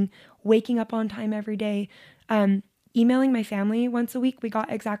 meaning waking up on time every day, emailing my family once a week, we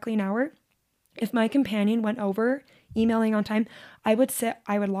got exactly an hour. If my companion went over emailing on time, I would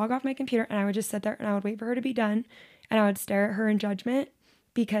log off my computer and I would just sit there and I would wait for her to be done. And I would stare at her in judgment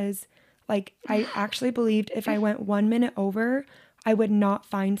because, like, I actually believed if I went 1 minute over, I would not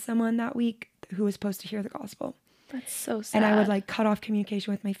find someone that week who was supposed to hear the gospel. That's so sad. And I would, like, cut off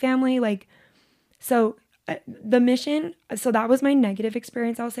communication with my family. Like, so the mission, so that was my negative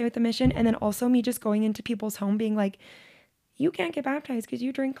experience, I'll say, with the mission. And then also me just going into people's home being like, you can't get baptized because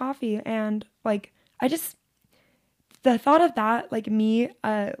you drink coffee. And, like, the thought of that, like me,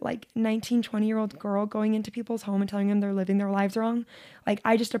 like 19, 20-year-old girl going into people's home and telling them they're living their lives wrong, like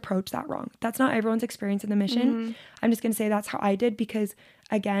I just approached that wrong. That's not everyone's experience in the mission. I'm just going to say that's how I did because,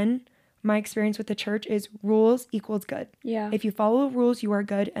 again, my experience with the church is rules equals good. Yeah. If you follow rules, you are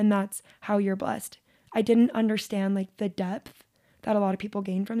good, and that's how you're blessed. I didn't understand like the depth that a lot of people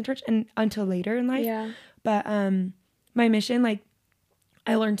gain from the church and until later in life. Yeah. But my mission, like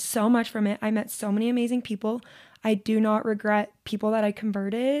I learned so much from it. I met so many amazing people. I do not regret people that I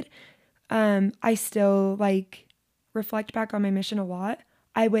converted. I still like reflect back on my mission a lot.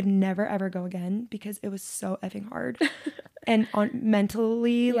 I would never ever go again because it was so effing hard. And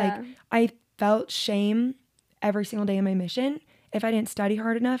mentally, like I felt shame every single day in my mission. If I didn't study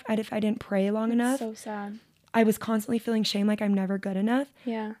hard enough, if I didn't pray long enough. So sad. I was constantly feeling shame like I'm never good enough.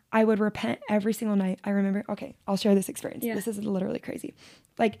 Yeah. I would repent every single night. I remember, okay, I'll share this experience. Yeah. This is literally crazy.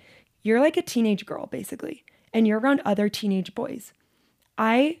 Like, you're like a teenage girl, basically, and you're around other teenage boys.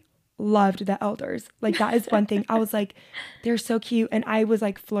 I loved the elders. Like, that is one thing. I was like, they're so cute. And I was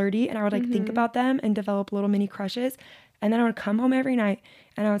like flirty, and I would like think about them and develop little mini crushes. And then I would come home every night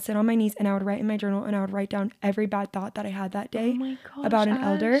and I would sit on my knees and I would write in my journal and I would write down every bad thought that I had that day about an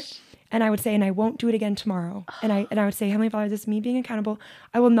elder. And I would say, and I won't do it again tomorrow. And I would say, Heavenly Father, this is me being accountable.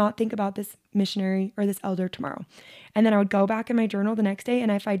 I will not think about this missionary or this elder tomorrow. And then I would go back in my journal the next day.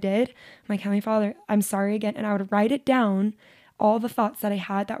 And if I did, I'm like, Heavenly Father, I'm sorry again. And I would write it down, all the thoughts that I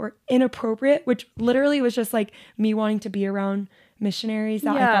had that were inappropriate, which literally was just like me wanting to be around missionaries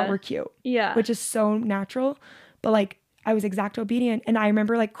that I thought were cute. Yeah. Which is so natural. But like, I was exact obedient. And I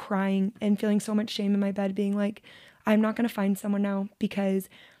remember like crying and feeling so much shame in my bed, being like, I'm not going to find someone now because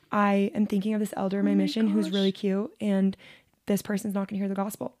I am thinking of this elder in my mission who's really cute, and this person's not going to hear the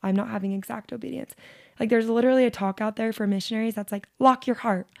gospel. I'm not having exact obedience. Like, there's literally a talk out there for missionaries that's like, lock your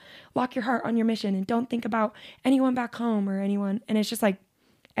heart on your mission and don't think about anyone back home or anyone. And it's just like,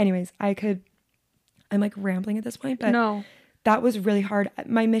 anyways, I'm like rambling at this point, but no, that was really hard.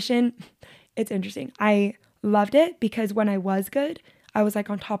 My mission, it's interesting. I loved it because when I was good, I was like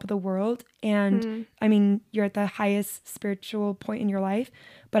on top of the world. And I mean, you're at the highest spiritual point in your life,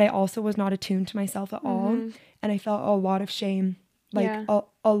 but I also was not attuned to myself at all. And I felt a lot of shame. Like,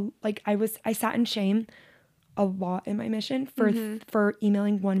 I sat in shame a lot in my mission for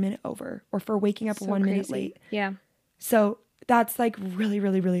emailing 1 minute over or for waking up 1 minute late. Yeah. So that's like really,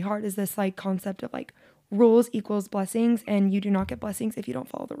 really, really hard, is this like concept of like rules equals blessings, and you do not get blessings if you don't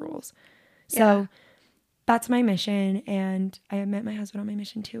follow the rules. So that's my mission, and I met my husband on my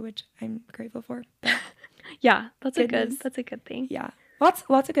mission too, which I'm grateful for. Yeah, that's a good thing. Yeah, lots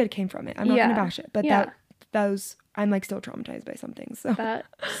of good came from it. I'm not gonna bash it, but I'm like still traumatized by some things. So that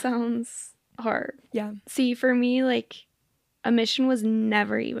sounds hard. Yeah. See, for me, like a mission was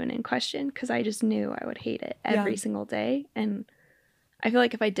never even in question because I just knew I would hate it every single day, and I feel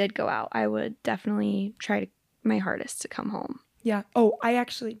like if I did go out, I would definitely try my hardest to come home. Yeah. Oh, I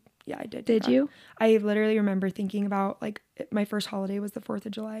did. Did you? I literally remember thinking about, like, my first holiday was the 4th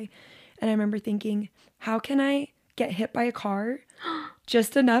of July. And I remember thinking, how can I get hit by a car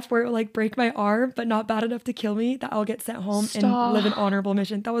just enough where it will like break my arm, but not bad enough to kill me, that I'll get sent home and live an honorable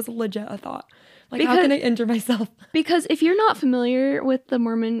mission? That was legit a thought. Like, how can I injure myself? Because if you're not familiar with the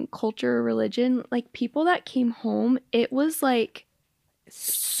Mormon culture or religion, like people that came home, it was like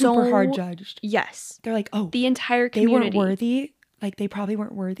super hard judged. Yes. They're like, oh, the entire community. They weren't worthy. Like, they probably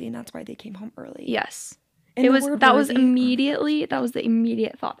weren't worthy, and that's why they came home early. Yes. And that was the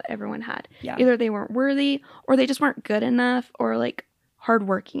immediate thought that everyone had. Yeah. Either they weren't worthy, or they just weren't good enough, or like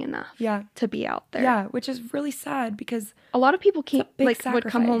hardworking enough to be out there. Yeah, which is really sad because a lot of people would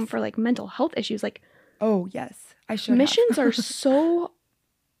come home for like mental health issues. Like, oh yes, I should. Missions are so,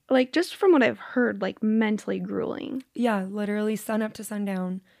 like, just from what I've heard, like mentally grueling. Yeah, literally sun up to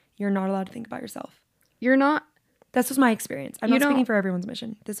sundown. You're not allowed to think about yourself. You're not. This was my experience. I'm not speaking for everyone's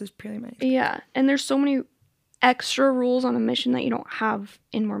mission. This was purely my experience. Yeah, and there's so many extra rules on a mission that you don't have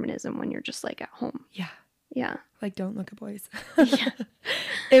in Mormonism when you're just like at home. Yeah. Yeah. Like, don't look at boys. Yeah.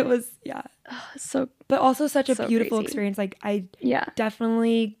 It was, but also such a beautiful experience. Like, I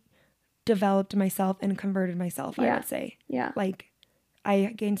definitely developed myself and converted myself, I would say. Yeah. Like,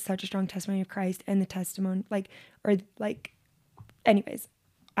 I gained such a strong testimony of Christ, and the testimony, anyways,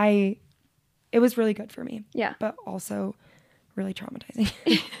 it was really good for me. Yeah. But also really traumatizing.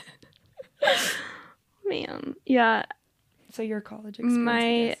 Man. Yeah. So your college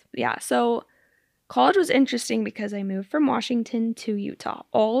experience. So college was interesting because I moved from Washington to Utah.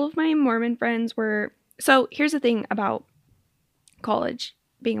 All of my Mormon friends were... So here's the thing about college,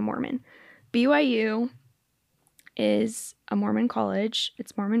 being a Mormon. BYU is a Mormon college.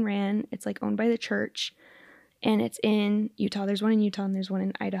 It's Mormon ran. It's like owned by the church. and it's in Utah. There's one in Utah and there's one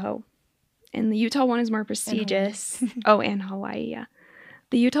in Idaho. And the Utah one is more prestigious. And Hawaii, yeah.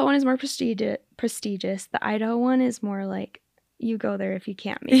 The Utah one is more prestigious. The Idaho one is more like you go there if you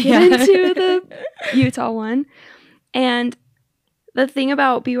can't make it into the Utah one. And the thing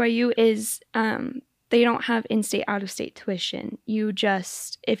about BYU is they don't have in-state, out-of-state tuition. You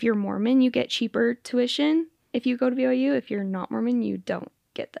just, if you're Mormon, you get cheaper tuition if you go to BYU. If you're not Mormon, you don't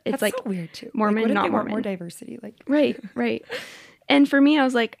get that. It's That's like so weird too. Mormon, like, not they Mormon. Want more diversity, like right. And for me, I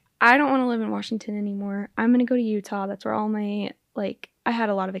was like, I don't want to live in Washington anymore. I'm gonna go to Utah. That's where all my I had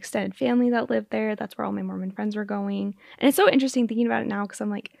a lot of extended family that lived there. That's where all my Mormon friends were going. And it's so interesting thinking about it now because I'm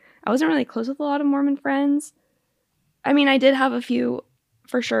like, I wasn't really close with a lot of Mormon friends. I mean, I did have a few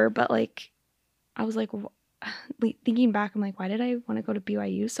for sure, but like, I was like, thinking back, I'm like, why did I want to go to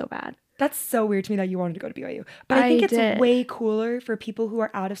BYU so bad? That's so weird to me that you wanted to go to BYU. But I think it's way cooler for people who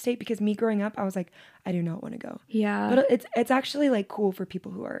are out of state because me growing up, I was like, I do not want to go. Yeah. But it's actually like cool for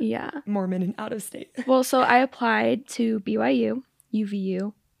people who are Mormon and out of state. Well, so I applied to BYU,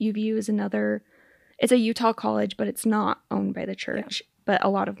 UVU. UVU is it's a Utah college, but it's not owned by the church. Yeah. But a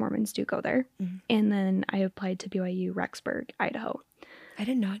lot of Mormons do go there. Mm-hmm. And then I applied to BYU Rexburg, Idaho. I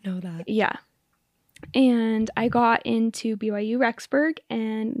did not know that. Yeah. And I got into BYU Rexburg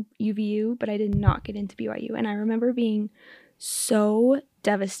and UVU, but I did not get into BYU. And I remember being so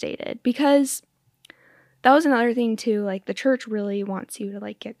devastated because that was another thing too. Like the church really wants you to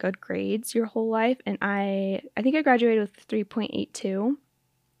like get good grades your whole life. And I think I graduated with 3.82.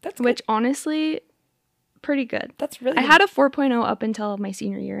 That's good. Which honestly, pretty good. That's really I had a 4.0 up until my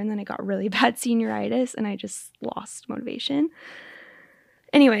senior year, and then I got really bad senioritis and I just lost motivation.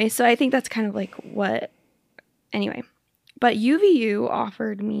 Anyway, so I think that's kind of like anyway. But UVU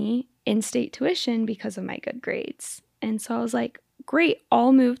offered me in-state tuition because of my good grades. And so I was like, great,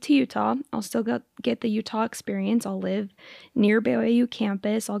 I'll move to Utah. I'll still get the Utah experience. I'll live near BYU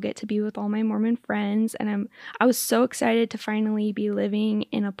campus. I'll get to be with all my Mormon friends. And I was so excited to finally be living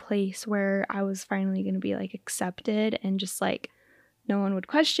in a place where I was finally going to be like accepted and just like no one would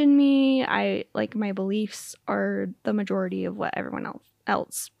question me. My beliefs are the majority of what everyone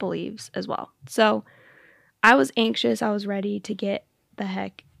else believes as well. So I was anxious. I was ready to get the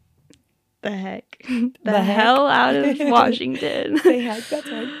hell out of Washington. Say heck, that's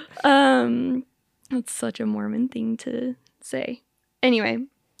right. That's such a Mormon thing to say. Anyway,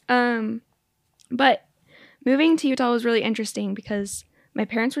 but moving to Utah was really interesting because my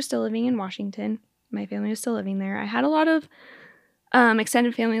parents were still living in Washington. My family was still living there. I had a lot of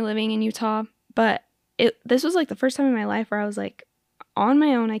extended family living in Utah, but this was like the first time in my life where I was like, on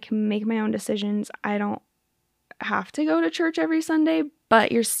my own, I can make my own decisions. I don't have to go to church every Sunday,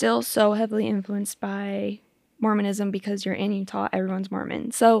 but you're still so heavily influenced by Mormonism because you're in Utah. Everyone's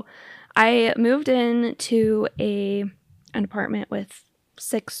Mormon. So I moved into an apartment with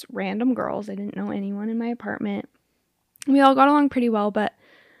 6 random girls. I didn't know anyone in my apartment. We all got along pretty well, but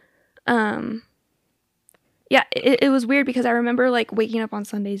it was weird because I remember like waking up on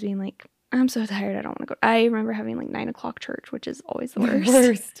Sundays being like, I'm so tired, I don't want to go. I remember having like 9 o'clock church, which is always the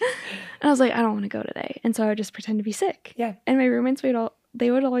worst. And I was like, I don't want to go today. And so I would just pretend to be sick. Yeah. And my roommates they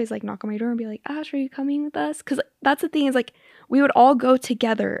would always like knock on my door and be like, Ash, are you coming with us? Because that's the thing is like, we would all go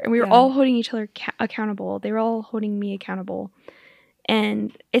together and we were all holding each other accountable. They were all holding me accountable.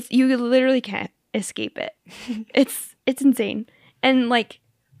 And you literally can't escape it. It's insane. And like,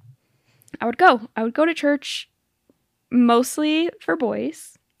 I would go to church mostly for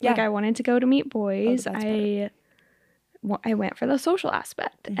boys. Yeah. Like I wanted to go to meet boys. I went for the social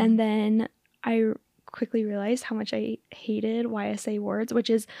aspect. Mm-hmm. And then I quickly realized how much I hated YSA wards, which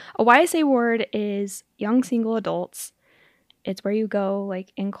is a YSA ward is young single adults. It's where you go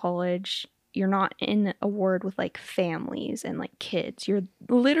like in college. You're not in a ward with like families and like kids. You're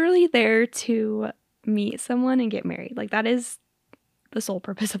literally there to meet someone and get married. Like that is the sole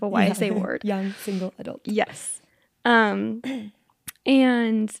purpose of a YSA ward. Young single adult. Yes.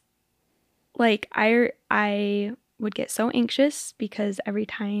 And like I would get so anxious because every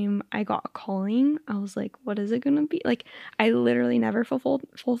time I got a calling, I was like, what is it gonna be? Like I literally never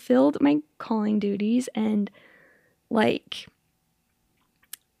fulfilled my calling duties, and like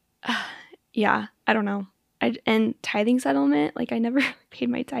I don't know. And tithing settlement, like I never paid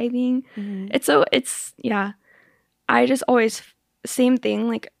my tithing. Mm-hmm. I just always same thing.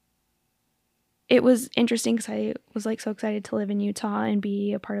 Like it was interesting because I was like so excited to live in Utah and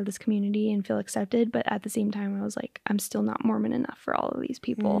be a part of this community and feel accepted. But at the same time, I was like, I'm still not Mormon enough for all of these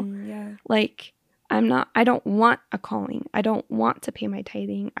people. Like I don't want a calling. I don't want to pay my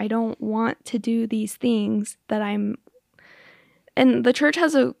tithing. I don't want to do these things that and the church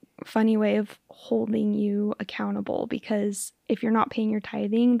has a funny way of holding you accountable, because if you're not paying your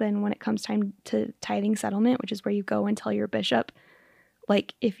tithing, then when it comes time to tithing settlement, which is where you go and tell your bishop,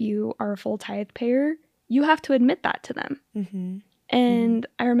 like if you are a full tithe payer, you have to admit that to them. Mm-hmm. And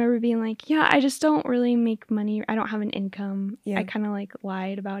I remember being like, yeah, I just don't really make money. I don't have an income. Yeah. I kind of like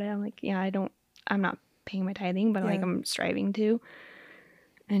lied about it. I'm like, yeah, I'm not paying my tithing, but like I'm striving to.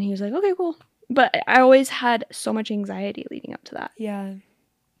 And he was like, okay, cool. But I always had so much anxiety leading up to that. Yeah.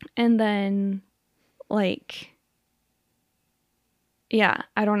 And then like, yeah,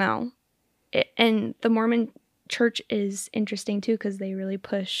 I don't know. And the Mormon church is interesting too, because they really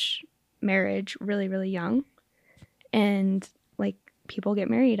push marriage really, really young. And like people get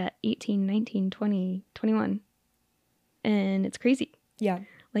married at 18, 19, 20, 21. And it's crazy. Yeah.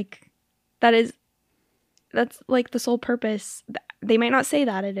 Like that's like the sole purpose. They might not say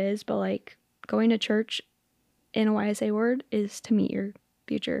that it is, but like going to church in a YSA word is to meet your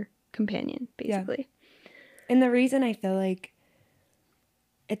future companion, basically. Yeah. And the reason I feel like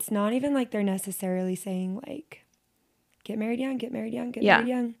it's not even like they're necessarily saying like, get married young, get married young, get married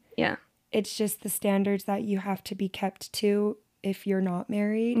young. Yeah. It's just the standards that you have to be kept to if you're not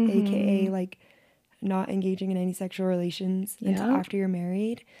married, aka like not engaging in any sexual relations until after you're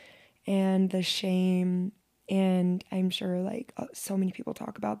married. And the shame, and I'm sure like so many people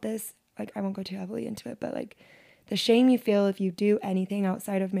talk about this, like I won't go too heavily into it, but like the shame you feel if you do anything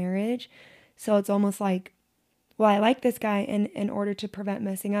outside of marriage. So it's almost like, well, I like this guy, and in order to prevent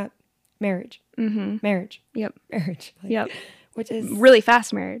messing up, marriage. Marriage. Yep. Marriage. Like, Yep. Which is really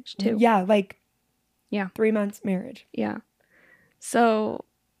fast marriage too. Yeah, like 3 months marriage. Yeah. So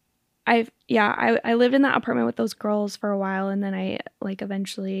I lived in that apartment with those girls for a while, and then I like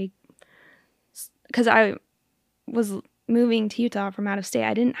eventually, because I was moving to Utah from out of state,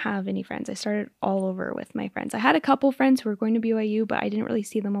 I didn't have any friends. I started all over with my friends. I had a couple friends who were going to BYU, but I didn't really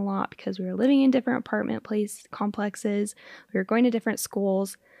see them a lot because we were living in different apartment complexes. We were going to different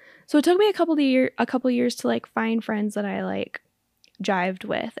schools. So it took me a couple years to like find friends that I like jived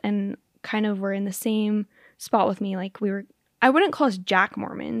with and kind of were in the same spot with me. Like I wouldn't call us Jack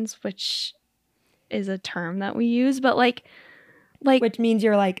Mormons, which is a term that we use, but like which means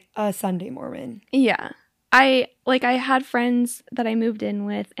you're like a Sunday Mormon. Yeah. I had friends that I moved in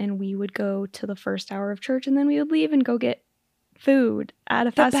with, and we would go to the first hour of church, and then we would leave and go get food at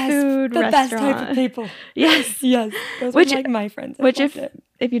a fast food restaurant. The best type of people. Yes. Yes. Those were like my friends.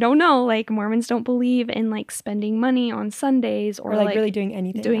 If you don't know, like Mormons don't believe in like spending money on Sundays or like really doing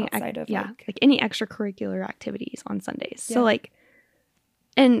anything outside of like any extracurricular activities on Sundays. Yeah. So like,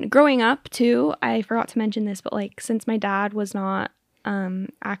 and growing up too, I forgot to mention this, but like since my dad was not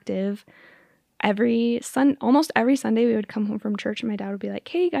active, almost every Sunday we would come home from church and my dad would be like,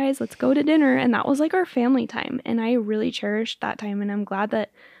 hey guys, let's go to dinner. And that was like our family time. And I really cherished that time. And I'm glad that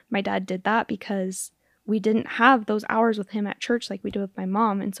my dad did that, because we didn't have those hours with him at church like we do with my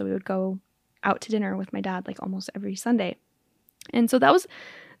mom. And so we would go out to dinner with my dad like almost every Sunday. And so that was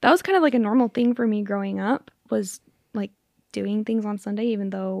kind of like a normal thing for me growing up, was like doing things on Sunday, even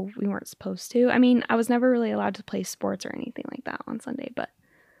though we weren't supposed to. I mean, I was never really allowed to play sports or anything like that on Sunday, but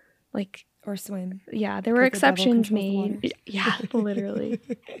like, or swim. Yeah, there were exceptions made. Yeah, literally.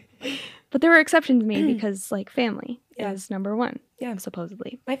 But there were exceptions made because like family is number one. Yeah,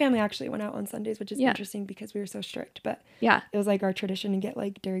 supposedly. My family actually went out on Sundays, which is interesting because we were so strict. But it was like our tradition to get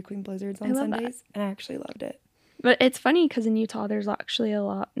like Dairy Queen Blizzards on Sundays, and I actually loved it. But it's funny because in Utah, there's actually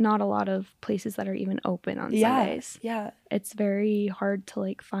not a lot of places that are even open on Sundays. Yeah, it's very hard to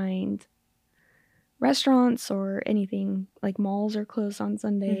like find restaurants or anything. Like malls are closed on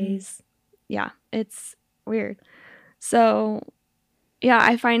Sundays. Yeah, it's weird. So, yeah,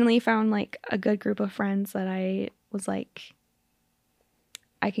 I finally found like a good group of friends that I was like,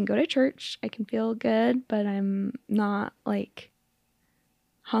 I can go to church, I can feel good, but I'm not like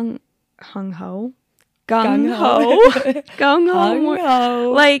gung ho.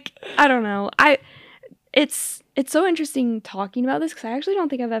 Like, I don't know. It's so interesting talking about this, because I actually don't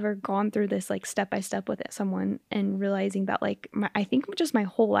think I've ever gone through this like step by step with someone and realizing that like I think just my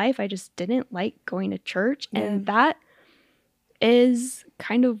whole life I just didn't like going to church, and that is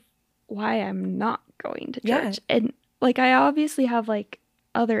kind of why I'm not going to church. And like I obviously have like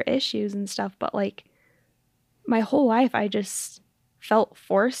other issues and stuff, but like my whole life I just felt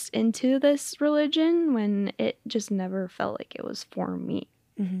forced into this religion when it just never felt like it was for me.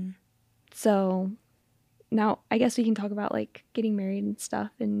 So now, I guess we can talk about, like, getting married and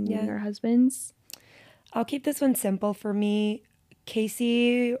stuff and meeting our husbands. I'll keep this one simple. For me,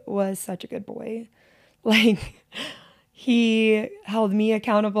 Casey was such a good boy. Like, He held me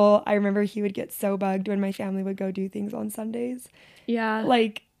accountable. I remember he would get so bugged when my family would go do things on Sundays. Yeah.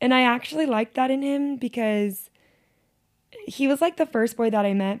 Like, and I actually liked that in him because he was like the first boy that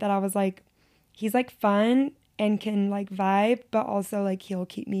I met that I was like, he's like fun and can like vibe, but also like he'll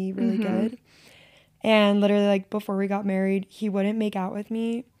keep me really good. And literally like before we got married, he wouldn't make out with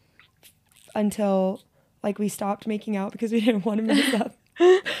me until like we stopped making out because we didn't want to mess up.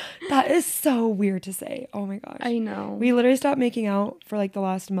 That is so weird to say. Oh my gosh. I know. We literally stopped making out for like the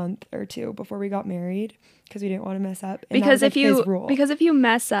last month or two before we got married because we didn't want to mess up. And because that was, because if you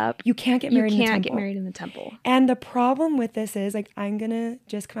mess up, you can't get married in the temple. You can't get married in the temple. And the problem with this is like, I'm going to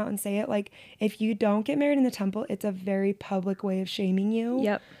just come out and say it. Like, if you don't get married in the temple, it's a very public way of shaming you.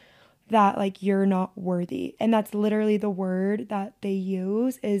 Yep. That like you're not worthy. And that's literally the word that they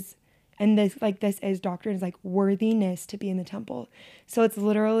use is, and this is doctrine, is like worthiness to be in the temple. So it's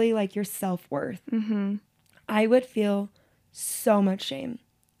literally like your self-worth. I would feel so much shame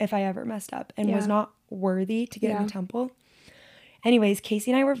if I ever messed up and was not worthy to get in the temple. Anyways, Casey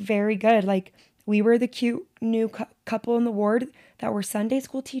and I were very good. Like, we were the cute new couple in the ward that were Sunday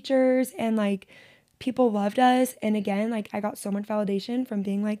school teachers, and like people loved us. And again, like I got so much validation from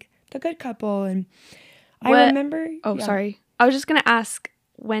being like the good couple. And I remember. Oh, sorry. I was just going to ask,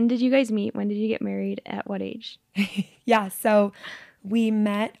 when did you guys meet? When did you get married? At what age? Yeah. So we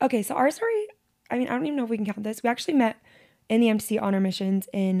met. Okay. So our story, I mean, I don't even know if we can count this. We actually met in the MTC Honor Missions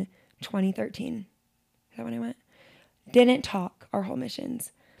in 2013. Is that when I went? Didn't talk our whole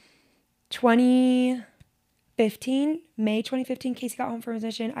missions. 2015, May 2015, Casey got home from his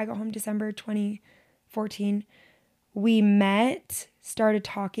mission. I got home December 2014. We met, started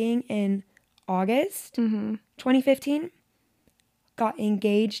talking in August 2015. Got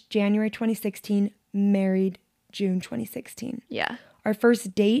engaged January 2016, married June 2016. Yeah. Our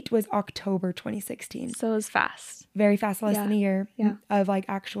first date was October 2016. So it was fast. Very fast, less than a year of like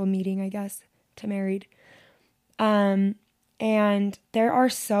actual meeting, I guess, to married. And there are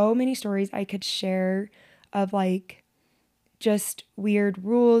so many stories I could share of like just weird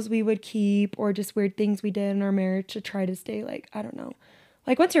rules we would keep or just weird things we did in our marriage to try to stay like, I don't know.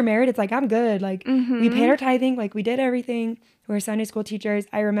 Like once you're married, it's like, I'm good. Like we paid our tithing, like we did everything. We were Sunday school teachers.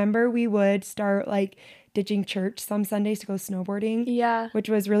 I remember we would start like ditching church some Sundays to go snowboarding. Yeah. Which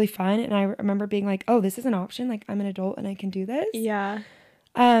was really fun. And I remember being like, oh, this is an option. Like I'm an adult and I can do this. Yeah.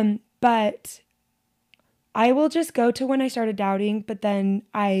 But I will just go to when I started doubting, but then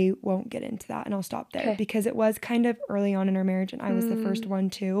I won't get into that and I'll stop there because it was kind of early on in our marriage and I was the first one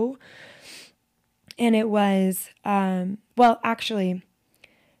too. And it was, well, actually,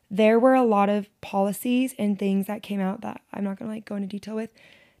 there were a lot of policies and things that came out that I'm not going to like go into detail with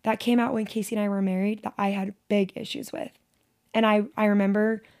that came out when Casey and I were married that I had big issues with. And I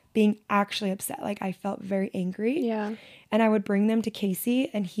remember being actually upset. Like I felt very angry. Yeah. And I would bring them to Casey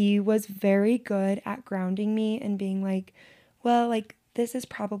and he was very good at grounding me and being like, well, like this is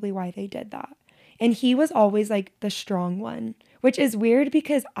probably why they did that. And he was always like the strong one, which is weird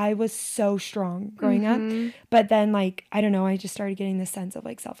because I was so strong growing up. But then like, I don't know, I just started getting this sense of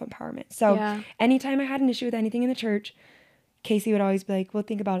like self-empowerment. So anytime I had an issue with anything in the church, Casey would always be like, well,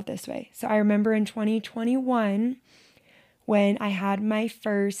 think about it this way. So I remember in 2021, when I had my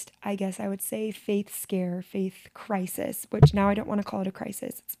first, I guess I would say faith scare, faith crisis, which now I don't want to call it a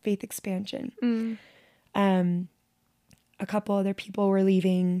crisis. It's faith expansion. A couple other people were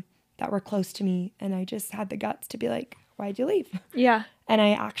leaving that were close to me. And I just had the guts to be like, why'd you leave? Yeah. And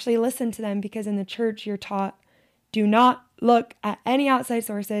I actually listened to them because in the church you're taught, do not look at any outside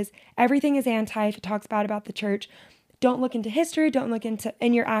sources. Everything is anti if it talks bad about the church. Don't look into history. Don't look into,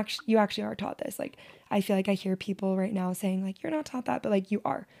 and you actually are taught this. Like, I feel like I hear people right now saying like, you're not taught that, but like you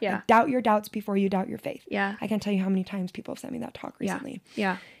are. Yeah. Like, doubt your doubts before you doubt your faith. Yeah. I can't tell you how many times people have sent me that talk recently.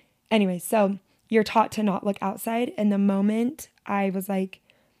 Yeah. Anyway, so you're taught to not look outside. And the moment I was like,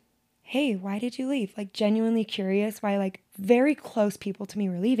 hey, why did you leave? Like genuinely curious why like very close people to me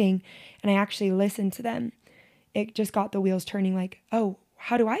were leaving. And I actually listened to them. It just got the wheels turning like, oh,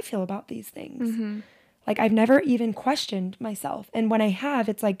 how do I feel about these things? Like I've never even questioned myself. And when I have,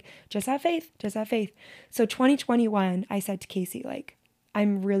 it's like, just have faith, just have faith. So 2021, I said to Casey, like,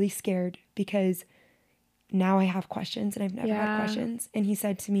 I'm really scared because now I have questions and I've never had questions. And he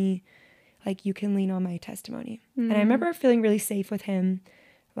said to me, like, you can lean on my testimony. And I remember feeling really safe with him.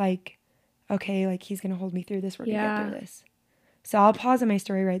 Like, okay, like he's going to hold me through this. We're going to get through this. So I'll pause on my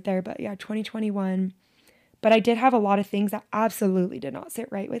story right there. But yeah, 2021. But I did have a lot of things that absolutely did not sit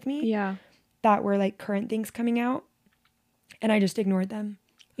right with me. Yeah. That were like current things coming out. And I just ignored them.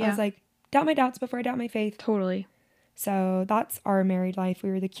 I was like, doubt my doubts before I doubt my faith. Totally. So that's our married life.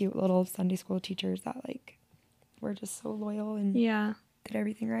 We were the cute little Sunday school teachers that like we're just so loyal and Yeah. did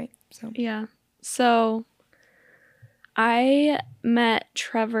everything right. So Yeah. So I met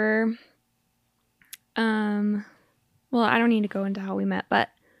Trevor. Well, I don't need to go into how we met, but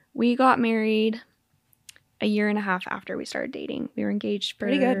we got married a year and a half after we started dating. We were engaged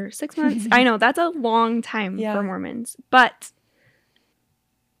Pretty good. for 6 months. I know, that's a long time Yeah. for Mormons. But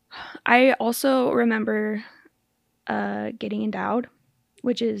I also remember getting endowed,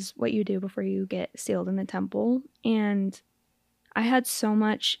 which is what you do before you get sealed in the temple. And I had so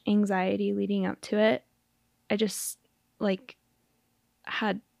much anxiety leading up to it. I just like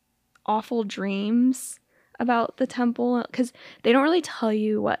had awful dreams about the temple because they don't really tell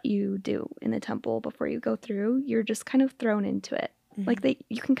you what you do in the temple before you go through. You're just kind of thrown into it. Like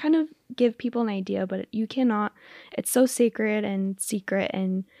you can kind of give people an idea, but you cannot. It's so sacred and secret,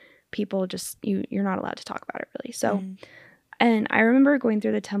 and people just you're not allowed to talk about it really. So, and I remember going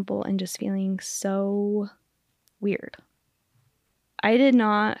through the temple and just feeling so weird. I did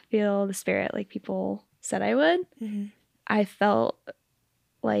not feel the spirit like people said I would. I felt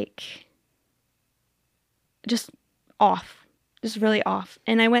like just off, just really off.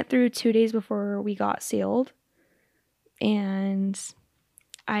 And I went through 2 days before we got sealed, and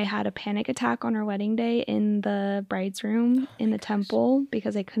I had a panic attack on our wedding day in the bride's room in the temple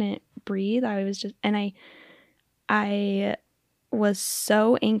because I couldn't breathe. I was just, and I was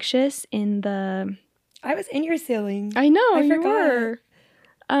so anxious in the. I was in your sealing. I know, I you forgot. were.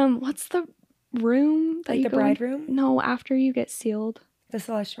 What's the room that Like you the go bride in? room? No, after you get sealed. The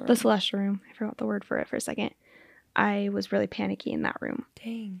celestial room. The celestial room. I forgot the word for it for a second. I was really panicky in that room.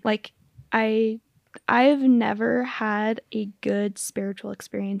 Dang. Like I've never had a good spiritual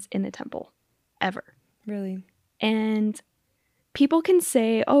experience in the temple ever. Really? And people can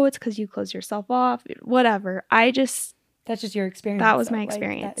say, "Oh, it's cuz you close yourself off," whatever. That's just your experience. That was my like,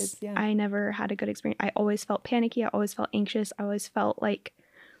 experience. that is, yeah. I never had a good experience. I always felt panicky. I always felt anxious. I always felt like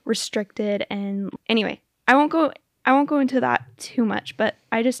restricted. And anyway, I won't go into that too much, but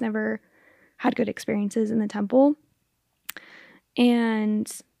I just never had good experiences in the temple.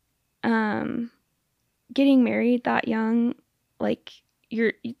 And getting married that young, like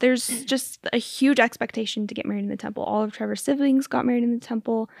there's just a huge expectation to get married in the temple. All of Trevor's siblings got married in the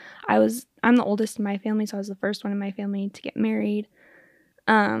temple. I'm the oldest in my family, so I was the first one in my family to get married.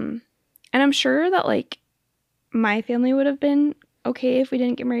 And I'm sure that like my family would have been okay if we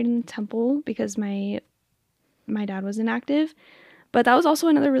didn't get married in the temple because my dad was inactive. But that was also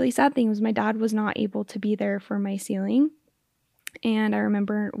another really sad thing, was my dad was not able to be there for my sealing. And I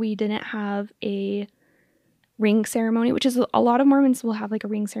remember we didn't have a ring ceremony, which is a lot of Mormons will have like a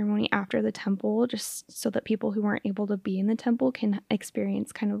ring ceremony after the temple, just so that people who weren't able to be in the temple can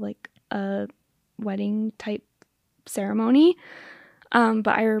experience kind of like a wedding type ceremony. But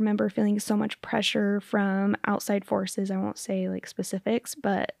I remember feeling so much pressure from outside forces. I won't say like specifics,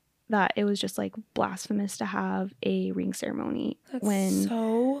 but that it was just like blasphemous to have a ring ceremony when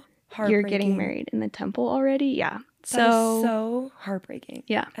so you're getting married in the temple already. Yeah. That is so heartbreaking.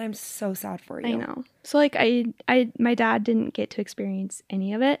 Yeah. And I'm so sad for you. I know. So like my dad didn't get to experience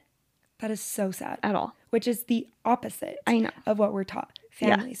any of it. That is so sad. At all. Which is the opposite I know. of what we're taught.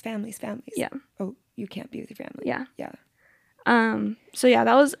 Families. Yeah. Oh, you can't be with your family. Yeah. Yeah. So yeah,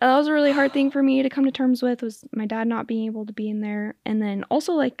 that was a really hard thing for me to come to terms with, was my dad not being able to be in there. And then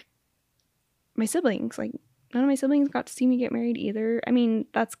also like my siblings, like none of my siblings got to see me get married either. I mean,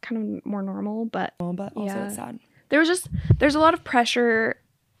 that's kind of more normal, but also it's sad. There's a lot of pressure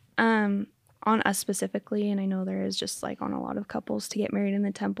on us specifically, and I know there is just like on a lot of couples to get married in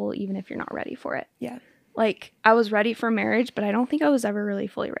the temple even if you're not ready for it. Yeah. Like I was ready for marriage, but I don't think I was ever really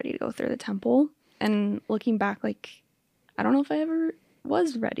fully ready to go through the temple. And looking back, like I don't know if I ever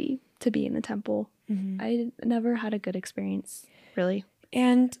was ready to be in the temple. I never had a good experience, really.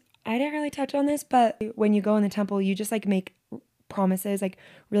 And I didn't really touch on this, but when you go in the temple, you just like make promises, like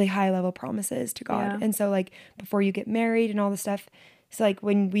really high level promises to God. Yeah. And so like before you get married and all this stuff, so like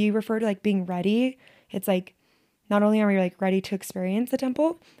when we refer to like being ready, it's like not only are we like ready to experience the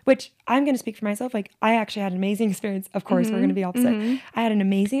temple, which I'm going to speak for myself. Like I actually had an amazing experience. Of course, we're going to be opposite. I had an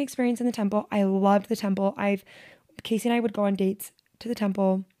amazing experience in the temple. I loved the temple. Casey and I would go on dates to the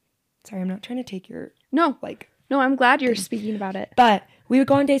temple. Sorry, I'm not trying to take your No, I'm glad you're speaking about it. But we would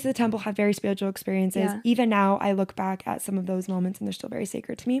go on dates to the temple, have very spiritual experiences. Yeah. Even now, I look back at some of those moments and they're still very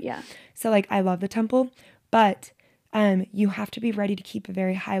sacred to me. Yeah. So like, I love the temple, but you have to be ready to keep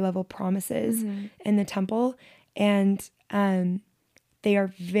very high level promises in the temple. And they are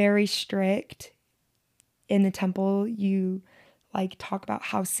very strict in the temple. You like talk about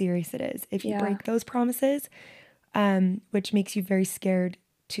how serious it is if you break those promises, which makes you very scared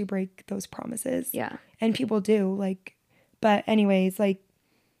to break those promises. Yeah. And people do, like, but anyways, like,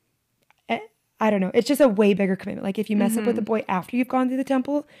 I don't know. It's just a way bigger commitment. Like, if you mess up with a boy after you've gone through the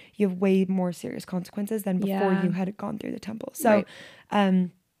temple, you have way more serious consequences than before you had gone through the temple. So,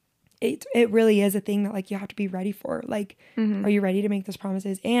 it really is a thing that, like, you have to be ready for. Like, are you ready to make those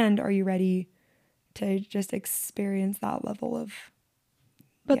promises? And are you ready to just experience that level of...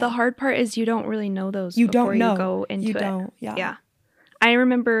 But the hard part is you don't really know those you before don't know. you go into you it. don't, yeah. Yeah. I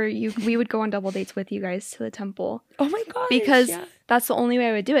remember we would go on double dates with you guys to the temple. Oh my gosh. Because that's the only way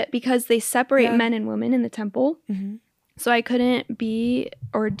I would do it. Because they separate men and women in the temple. Mm-hmm. So I couldn't be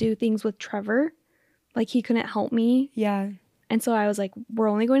or do things with Trevor. Like, he couldn't help me. Yeah. And so I was like, we're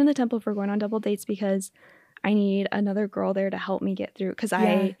only going to the temple if we're going on double dates because I need another girl there to help me get through. Because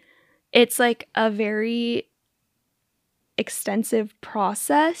it's like a very extensive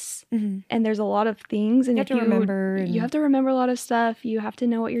process, and there's a lot of things, and you have to remember. You have to remember a lot of stuff. You have to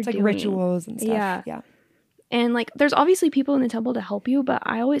know what you're doing. Like rituals and stuff. Yeah. And like, there's obviously people in the temple to help you, but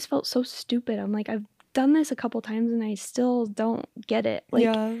I always felt so stupid. I'm like, I've done this a couple times and I still don't get it. Like,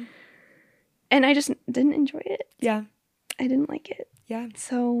 and I just didn't enjoy it. Yeah. I didn't like it. Yeah.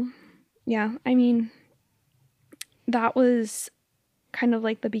 So, yeah, I mean, that was kind of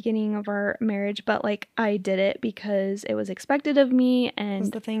like the beginning of our marriage, but like, I did it because it was expected of me, and it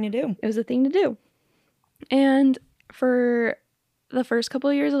was the thing to do. It was the thing to do. And for the first couple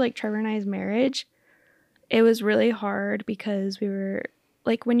of years of like Trevor and I's marriage, it was really hard because we were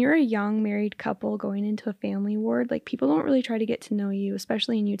like, when you're a young married couple going into a family ward, like, people don't really try to get to know you,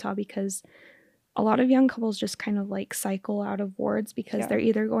 especially in Utah, because a lot of young couples just kind of like cycle out of wards because they're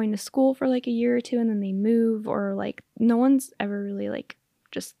either going to school for like a year or two and then they move, or like no one's ever really like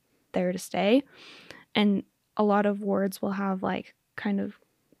just there to stay. And a lot of wards will have like kind of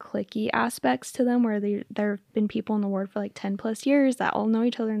cliquey aspects to them where there have been people in the ward for like 10 plus years that all know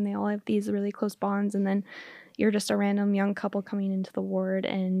each other and they all have these really close bonds, and then you're just a random young couple coming into the ward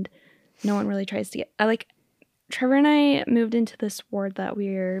and no one really tries to get like Trevor and I moved into this ward that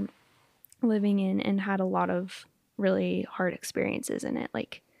we're living in and had a lot of really hard experiences in it.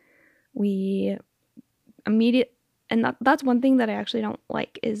 Like, we that's one thing that I actually don't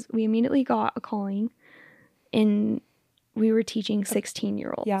like, is we immediately got a calling in, we were teaching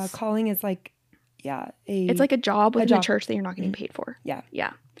 16-year-olds. Yeah, calling is like, it's like a job within the church that you're not getting paid for. Yeah.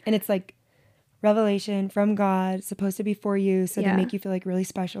 Yeah. And it's like revelation from God, supposed to be for you, so they make you feel like really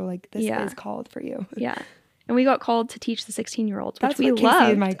special, like this is called for you. Yeah. And we got called to teach the 16-year-olds, which That's we what loved.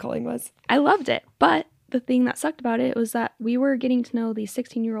 Casey and my calling was. I loved it. But the thing that sucked about it was that we were getting to know these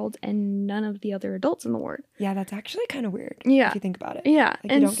 16-year-olds and none of the other adults in the ward. Yeah, that's actually kind of weird. Yeah. If you think about it. Yeah.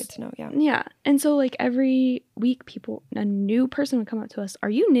 Like, you don't get to know. Yeah. Yeah. And so like every week a new person would come up to us. Are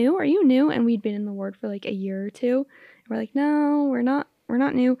you new? Are you new? And we'd been in the ward for like a year or two. And we're like, no, we're not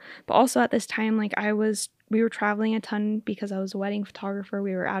new. But also at this time, like we were traveling a ton because I was a wedding photographer.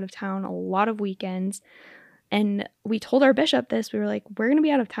 We were out of town a lot of weekends. And we told our bishop this. We were like, we're going to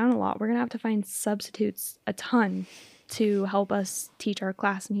be out of town a lot. We're going to have to find substitutes a ton to help us teach our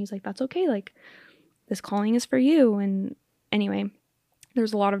class. And he's like, that's okay. Like, this calling is for you. And anyway,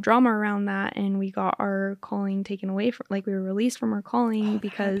 there's a lot of drama around that. And we got our calling taken away from, like, we were released from our calling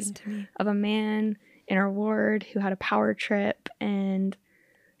because of a man in our ward who had a power trip. And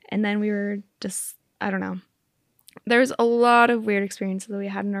then we were just, I don't know. There's a lot of weird experiences that we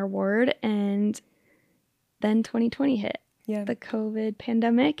had in our ward. And then 2020 hit, the COVID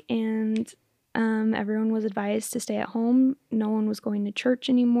pandemic, and everyone was advised to stay at home. No one was going to church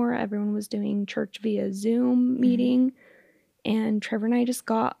anymore. Everyone was doing church via Zoom meeting. And Trevor and I just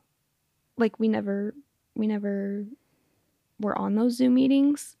got, like, we never were on those Zoom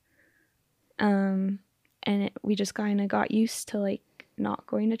meetings. And we just kind of got used to, like, not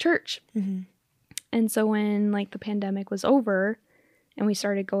going to church. And so when, like, the pandemic was over and we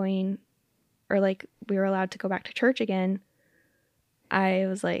started going, or like we were allowed to go back to church again, I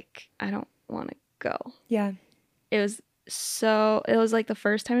was like, I don't want to go. Yeah. It was like the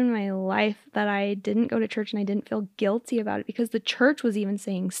first time in my life that I didn't go to church and I didn't feel guilty about it because the church was even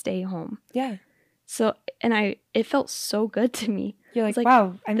saying stay home. Yeah. So, and it felt so good to me. You're like,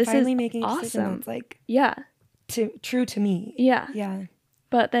 wow, I'm finally making a decision that's like, true to me. Yeah. Yeah.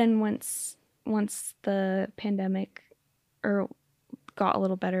 But then once the pandemic got a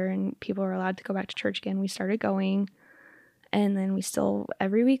little better and people were allowed to go back to church again, we started going, and then we still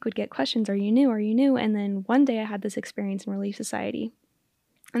every week would get questions, are you new? And then one day I had this experience in Relief Society,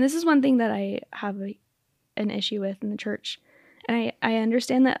 and this is one thing that I have an issue with in the church, and I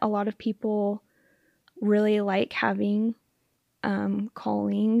understand that a lot of people really like having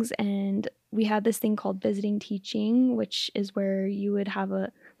callings and we had this thing called visiting teaching, which is where you would have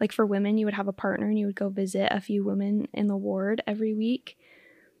for women, you would have a partner and you would go visit a few women in the ward every week.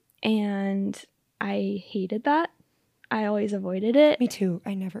 And I hated that. I always avoided it. Me too.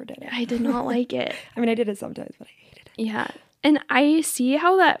 I never did it. I did not like it. I mean, I did it sometimes, but I hated it. Yeah. And I see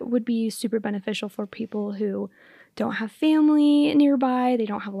how that would be super beneficial for people who don't have family nearby. They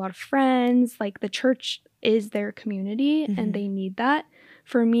don't have a lot of friends. Like, the church is their community and they need that.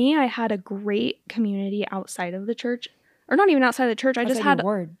 For me, I had a great community outside of the church, or not even outside of the church. I just had,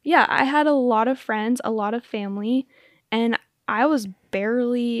 I had a lot of friends, a lot of family, and I was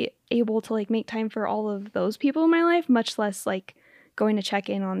barely able to like make time for all of those people in my life, much less like going to check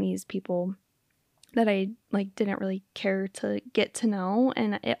in on these people that I like didn't really care to get to know.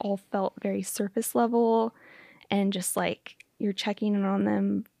 And it all felt very surface level and just like you're checking in on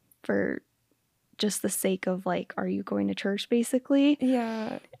them for just the sake of like, are you going to church, basically?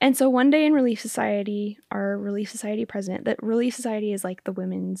 Yeah. And so one day in Relief Society, our Relief Society president, that Relief Society is like the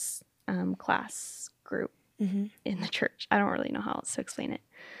women's class group in the church. I don't really know how else to explain it.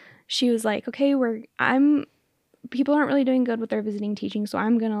 She was like, okay, people aren't really doing good with their visiting teaching, so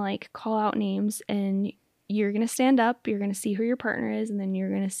I'm gonna like call out names and you're gonna stand up, you're gonna see who your partner is, and then you're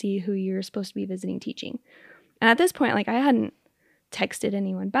gonna see who you're supposed to be visiting teaching. And at this point, like, I hadn't texted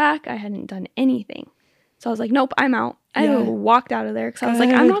anyone back, I hadn't done anything. So I was like, nope, I'm out. I walked out of there because I was like,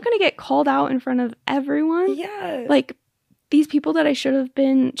 I'm not gonna get called out in front of everyone. Yeah. Like, these people that I should have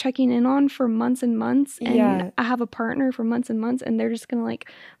been checking in on for months and months, and I have a partner for months and months, and they're just gonna like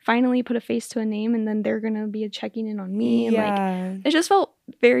finally put a face to a name, and then they're gonna be checking in on me, and like it just felt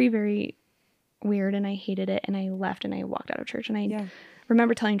very, very weird, and I hated it, and I left and I walked out of church, and I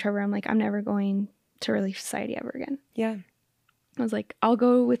remember telling Trevor, I'm like, I'm never going to Relief Society ever again. Yeah. I was like, I'll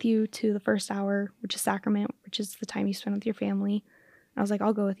go with you to the first hour, which is sacrament, which is the time you spend with your family. I was like,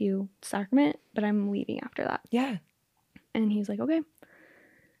 I'll go with you to sacrament, but I'm leaving after that. Yeah. And he was like, okay.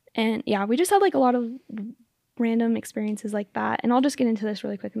 And yeah, we just had like a lot of random experiences like that. And I'll just get into this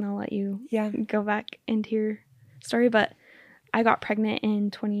really quick and I'll let you go back into your story. But I got pregnant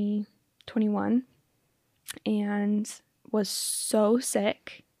in 2021 and was so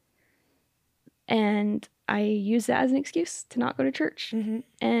sick. And I used it as an excuse to not go to church.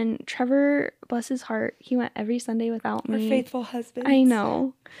 And Trevor, bless his heart, he went every Sunday without me. Our faithful husband. I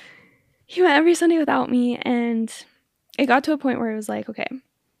know. He went every Sunday without me, and it got to a point where it was like, okay,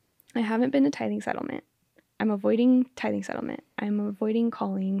 I haven't been to tithing settlement. I'm avoiding tithing settlement. I'm avoiding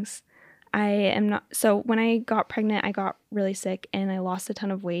callings. I am not. So when I got pregnant, I got really sick and I lost a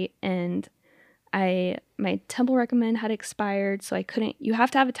ton of weight, and my temple recommend had expired, so I couldn't. You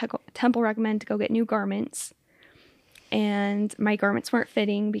have to have a temple recommend to go get new garments, and my garments weren't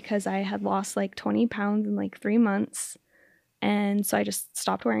fitting because I had lost like 20 pounds in like 3 months, and so I just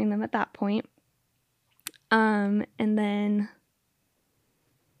stopped wearing them at that point. And then,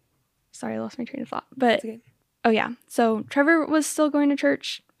 sorry, I lost my train of thought. But okay. Oh yeah, so Trevor was still going to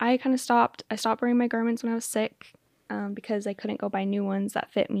church. I kind of stopped. I stopped wearing my garments when I was sick because I couldn't go buy new ones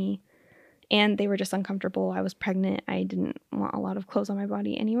that fit me. And they were just uncomfortable. I was pregnant. I didn't want a lot of clothes on my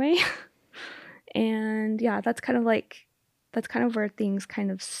body anyway. And yeah, that's kind of where things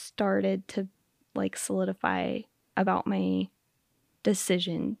kind of started to like solidify about my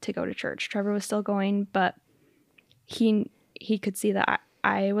decision to go to church. Trevor was still going, but he could see that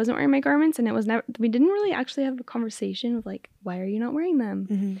I wasn't wearing my garments, and we didn't really actually have a conversation of like, why are you not wearing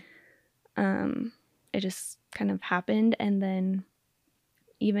them? It just kind of happened, and then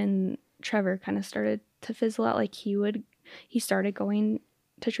even Trevor kind of started to fizzle out. Like he started going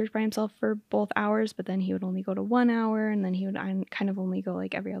to church by himself for both hours, but then he would only go to 1 hour, and then he would kind of only go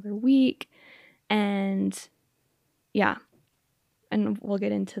like every other week. And yeah, and we'll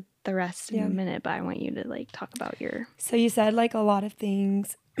get into the rest in a minute, but I want you to like talk about your... So you said like a lot of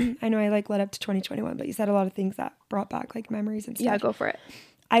things. I know I like led up to 2021, but you said a lot of things that brought back like memories and stuff. Yeah, go for it.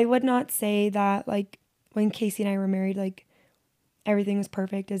 I would not say that like when Casey and I were married, like everything was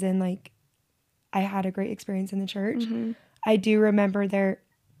perfect, as in like I had a great experience in the church. I do remember there,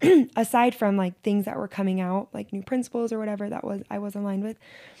 aside from like things that were coming out, like new principles or whatever I was aligned with,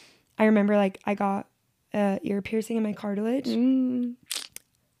 I remember like I got ear piercing in my cartilage.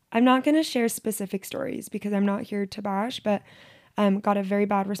 I'm not going to share specific stories because I'm not here to bash, but got a very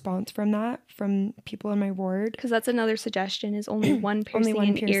bad response from people in my ward. Because that's another suggestion, is only one piercing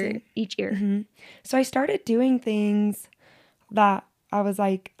in each ear. So I started doing things that I was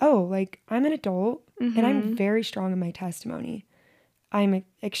like, oh, like I'm an adult and I'm very strong in my testimony. I'm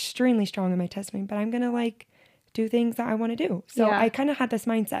extremely strong in my testimony, but I'm going to like do things that I want to do. So I kind of had this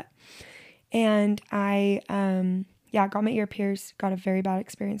mindset, and I, got my ear pierced, got a very bad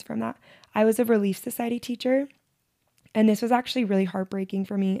experience from that. I was a Relief Society teacher, and this was actually really heartbreaking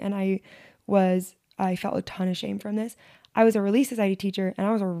for me, and I felt a ton of shame from this. I was a Relief Society teacher, and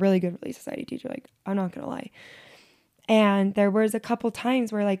I was a really good Relief Society teacher, like, I'm not gonna lie. And there was a couple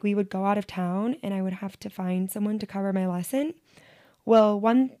times where like we would go out of town and I would have to find someone to cover my lesson. Well,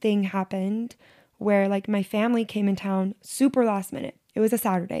 one thing happened where like my family came in town super last minute. It was a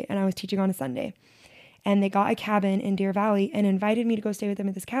Saturday and I was teaching on a Sunday. And they got a cabin in Deer Valley and invited me to go stay with them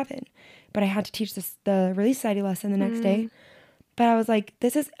at this cabin. But I had to teach the Relief Society lesson the next day. But I was like,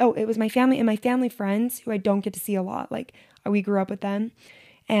 it was my family and my family friends who I don't get to see a lot. Like we grew up with them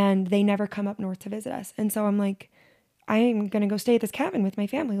and they never come up north to visit us. And so I'm like, I'm going to go stay at this cabin with my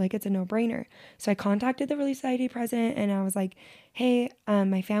family. Like, it's a no-brainer. So I contacted the Relief Society president and I was like, hey,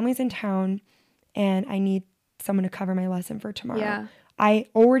 my family's in town and I need someone to cover my lesson for tomorrow. Yeah. I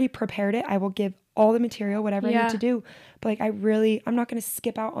already prepared it. I will give all the material, whatever I need to do. But like, I'm not going to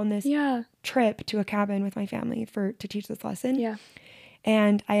skip out on this trip to a cabin with my family to teach this lesson. Yeah.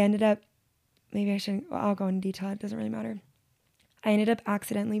 And I ended up, I'll go into detail. It doesn't really matter. I ended up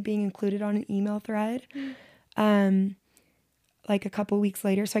accidentally being included on an email thread. Like a couple weeks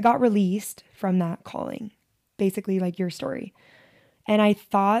later. So I got released from that calling, basically like your story. And I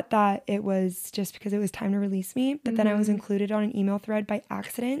thought that it was just because it was time to release me. But then I was included on an email thread by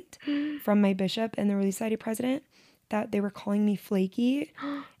accident from my bishop and the Relief Society president that they were calling me flaky.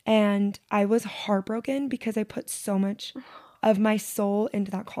 And I was heartbroken because I put so much of my soul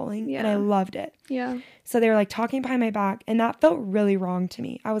into that calling and I loved it. Yeah. So they were like talking behind my back and that felt really wrong to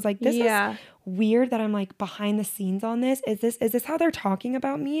me. I was like, this is weird that I'm like behind the scenes on this. Is this how they're talking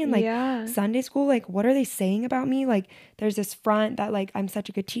about me? And like Sunday school, like what are they saying about me? Like there's this front that like I'm such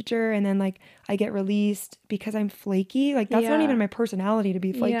a good teacher and then like I get released because I'm flaky. Like that's not even my personality to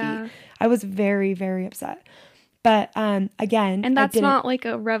be flaky. Yeah. I was very, very upset. But again, and that's not like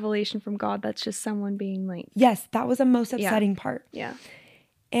a revelation from God. That's just someone being like, yes, that was the most upsetting part. Yeah.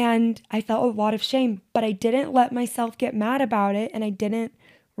 And I felt a lot of shame, but I didn't let myself get mad about it. And I didn't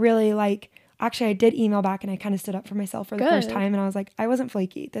really actually I did email back and I kind of stood up for myself for the first time. And I was like, I wasn't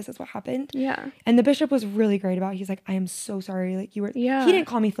flaky. This is what happened. Yeah. And the bishop was really great about it. He's like, I am so sorry. Like he didn't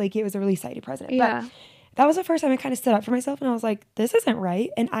call me flaky. It was the Relief Society president. Yeah. But that was the first time I kind of stood up for myself and I was like, this isn't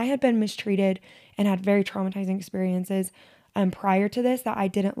right. And I had been mistreated and had very traumatizing experiences prior to this that I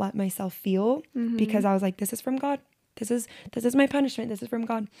didn't let myself feel because I was like, this is from God. This is my punishment. This is from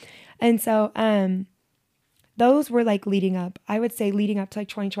God. And so those were like leading up to like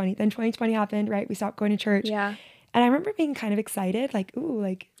 2020. Then 2020 happened, right? We stopped going to church. Yeah. And I remember being kind of excited, like, ooh,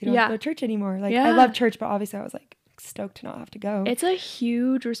 like you don't have to go to church anymore. Like I love church, but obviously I was like stoked to not have to go. It's a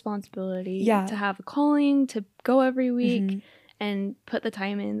huge responsibility to have a calling, to go every week and put the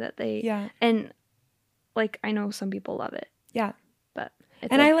time in that they and like I know some people love it. Yeah. But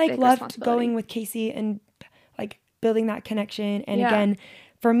it's I like loved going with Casey and like building that connection. And again,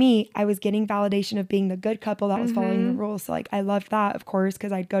 for me, I was getting validation of being the good couple that was following the rules. So like I loved that, of course,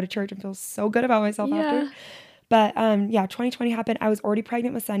 because I'd go to church and feel so good about myself after. But 2020 happened. I was already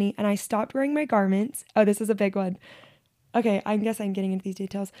pregnant with Sunny and I stopped wearing my garments. Oh, this is a big one. Okay, I guess I'm getting into these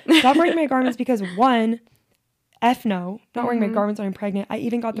details. Stopped wearing my garments because not wearing my garments when I'm pregnant. I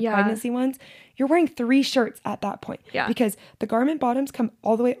even got the pregnancy ones. You're wearing 3 shirts at that point. Yeah. Because the garment bottoms come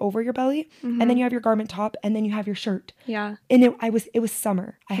all the way over your belly and then you have your garment top and then you have your shirt. Yeah. And it was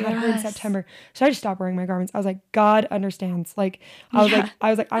summer. I had her in September. So I just stopped wearing my garments. I was like, God understands. Like I was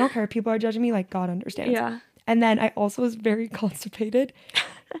like, I don't care if people are judging me, like God understands. Yeah. And then I also was very constipated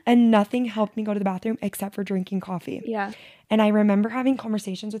and nothing helped me go to the bathroom except for drinking coffee. Yeah. And I remember having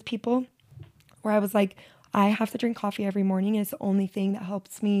conversations with people where I was like, I have to drink coffee every morning. And it's the only thing that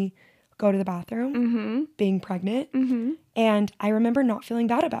helps me go to the bathroom, being pregnant. And I remember not feeling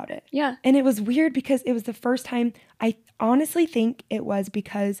bad about it. Yeah. And it was weird because it was the first time. I honestly think it was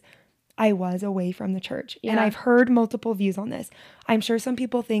because I was away from the church. Yeah. And I've heard multiple views on this. I'm sure some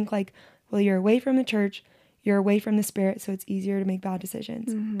people think like, well, you're away from the church, you're away from the Spirit, so it's easier to make bad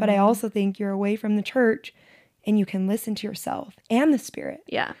decisions. But I also think you're away from the church and you can listen to yourself and the Spirit.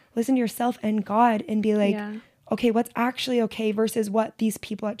 Yeah. Listen to yourself and God and be like, okay, what's actually okay versus what these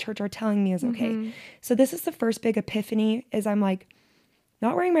people at church are telling me is okay. So this is the first big epiphany is I'm like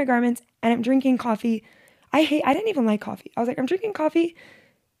not wearing my garments and I'm drinking coffee. I didn't even like coffee. I was like, I'm drinking coffee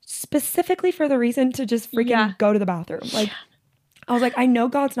specifically for the reason to just freaking go to the bathroom. Like I was like, I know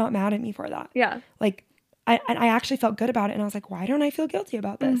God's not mad at me for that. Yeah. Like I actually felt good about it. And I was like, why don't I feel guilty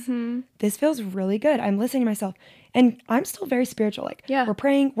about this? This feels really good. I'm listening to myself. And I'm still very spiritual. Like, we're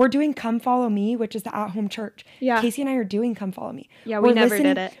praying. We're doing Come Follow Me, which is the at-home church. Yeah. Casey and I are doing Come Follow Me. Yeah, we never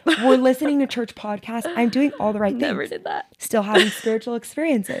did it. We're listening to church podcasts. I'm doing all the right things. Never did that. Still having spiritual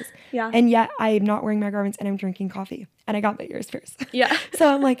experiences. Yeah. And yet I'm not wearing my garments and I'm drinking coffee. And I got my ears pierced. Yeah. So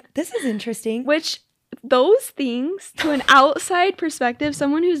I'm like, this is interesting. Which, those things, to an outside perspective,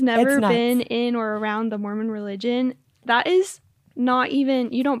 someone who's never It's nuts. been in or around the Mormon religion, that is not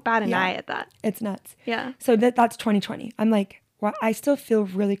even, you don't bat an eye at that. It's nuts. Yeah. So that's 2020. I'm like, well, I still feel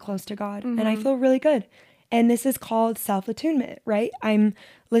really close to God and I feel really good. And this is called self-attunement, right? I'm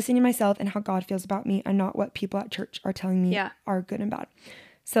listening to myself and how God feels about me and not what people at church are telling me are good and bad.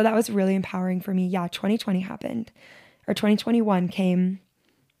 So that was really empowering for me. Yeah, 2020 happened, or 2021 came.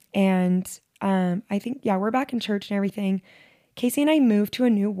 And I think, we're back in church and everything. Casey and I moved to a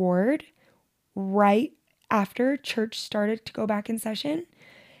new ward right after church started to go back in session.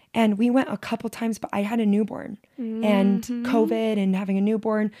 And we went a couple times, but I had a newborn and COVID and having a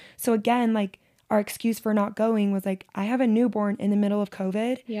newborn. So again, like, our excuse for not going was like, I have a newborn in the middle of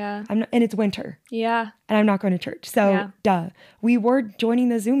COVID. Yeah. And it's winter. Yeah. And I'm not going to church. So duh. We were joining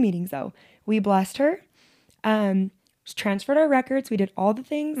the Zoom meetings though. We blessed her, transferred our records. We did all the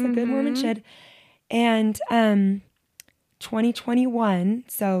things a good Mormon should. And 2021,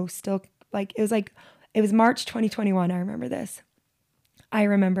 so still like, it was March 2021. I remember this. I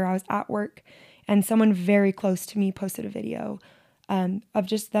remember I was at work and someone very close to me posted a video of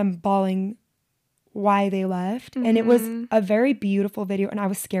just them bawling why they left. And it was a very beautiful video and I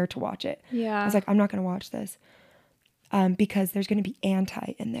was scared to watch it. Yeah. I was like, I'm not going to watch this because there's going to be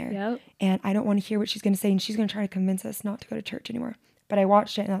anti in there. Yep. And I don't want to hear what she's going to say. And she's going to try to convince us not to go to church anymore. But I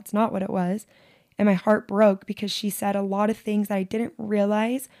watched it and that's not what it was. And my heart broke because she said a lot of things that I didn't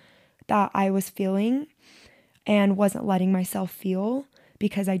realize that I was feeling and wasn't letting myself feel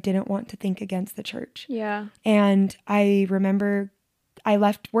because I didn't want to think against the church. Yeah. And I remember I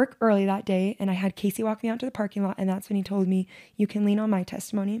left work early that day and I had Casey walk me out to the parking lot. And that's when he told me, you can lean on my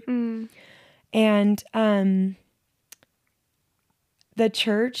testimony. And the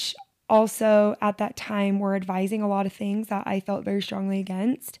church also at that time were advising a lot of things that I felt very strongly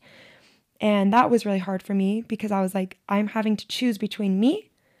against. And that was really hard for me because I was like, I'm having to choose between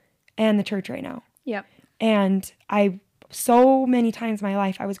me and the church right now. Yep. And so many times in my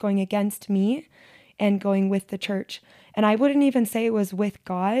life, I was going against me and going with the church. And I wouldn't even say it was with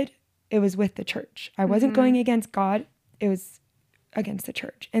God. It was with the church. I wasn't going against God. It was against the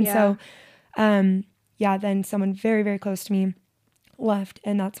church. And so, then someone very, very close to me left.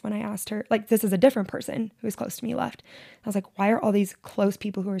 And that's when I asked her, like, this is a different person who was close to me left. I was like, why are all these close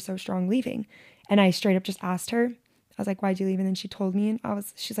people who are so strong leaving? And I straight up just asked her. I was like, why'd you leave? And then she told me, and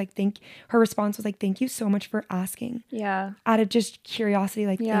she's like, her response was like, thank you so much for asking. Yeah. Out of just curiosity,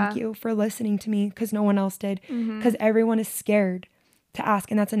 like, thank you for listening to me because no one else did. Because everyone is scared to ask.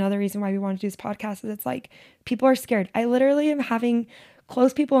 And that's another reason why we want to do this podcast is it's like, people are scared. I literally am having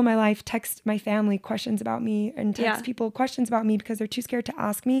close people in my life text my family questions about me and text people questions about me because they're too scared to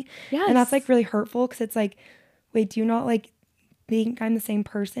ask me. Yes. And that's like really hurtful because it's like, wait, do you not like think I'm the same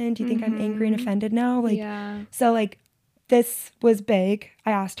person? Do you think I'm angry and offended now? Like, so like this was big.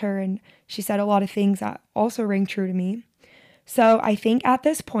 I asked her and she said a lot of things that also rang true to me. So I think at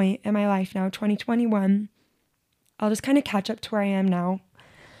this point in my life now, 2021, I'll just kind of catch up to where I am now.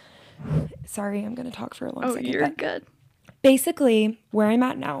 Sorry, I'm going to talk for a long second. Oh, you're good. Basically, where I'm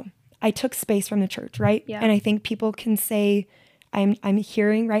at now, I took space from the church, right? Yeah. And I think people can say, I'm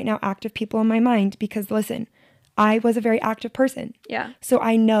hearing right now active people in my mind because listen, I was a very active person. Yeah. So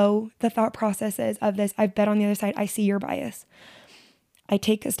I know the thought processes of this. I've been on the other side. I see your bias. I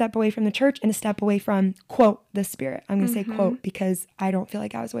take a step away from the church and a step away from, quote, the spirit. I'm going to say quote because I don't feel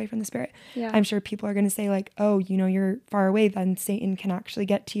like I was away from the spirit. Yeah. I'm sure people are going to say like, oh, you know, you're far away, then Satan can actually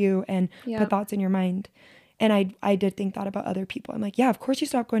get to you and put thoughts in your mind. And I did think that about other people. I'm like, yeah, of course you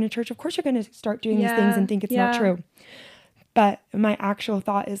stop going to church. Of course you're going to start doing these things and think it's not true. But my actual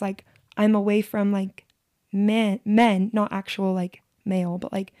thought is like, I'm away from like men, not actual like male,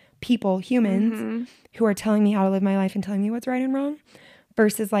 but like people, humans who are telling me how to live my life and telling me what's right and wrong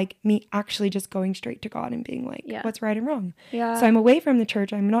versus like me actually just going straight to God and being like, what's right and wrong. Yeah. So I'm away from the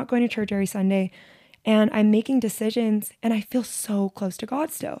church. I'm not going to church every Sunday and I'm making decisions and I feel so close to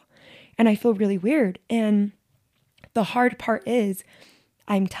God still. And I feel really weird. And the hard part is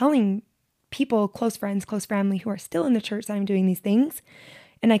I'm telling people, close friends, close family who are still in the church that I'm doing these things.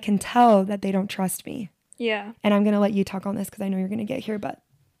 And I can tell that they don't trust me. Yeah. And I'm going to let you talk on this because I know you're going to get here. But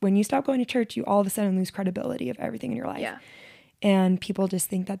when you stop going to church, you all of a sudden lose credibility of everything in your life. Yeah. And people just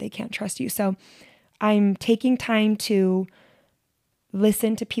think that they can't trust you. So I'm taking time to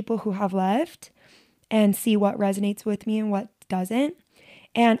listen to people who have left and see what resonates with me and what doesn't.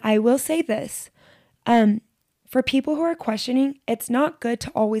 And I will say this, for people who are questioning, it's not good to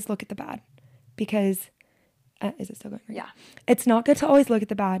always look at the bad because, is it still going? Right? Yeah. It's not good to always look at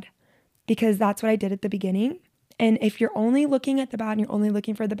the bad because that's what I did at the beginning. And if you're only looking at the bad and you're only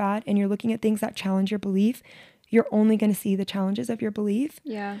looking for the bad and you're looking at things that challenge your belief, you're only going to see the challenges of your belief.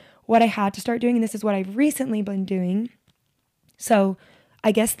 Yeah. What I had to start doing, and this is what I've recently been doing. So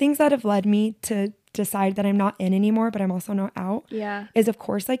I guess things that have led me to decide that I'm not in anymore, but I'm also not out. Yeah. Is of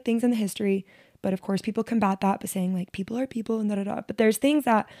course like things in the history, but of course people combat that by saying like people are people and da. But there's things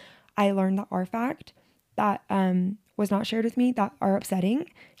that I learned that are fact that was not shared with me that are upsetting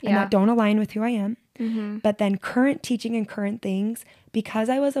and that don't align with who I am. Mm-hmm. But then current teaching and current things, because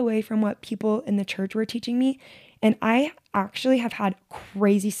I was away from what people in the church were teaching me, and I actually have had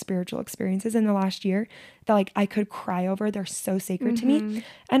crazy spiritual experiences in the last year that like I could cry over. They're so sacred to me.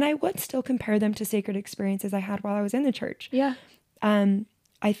 And I would still compare them to sacred experiences I had while I was in the church. Yeah.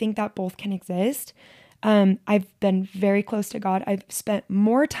 I think that both can exist. I've been very close to God. I've spent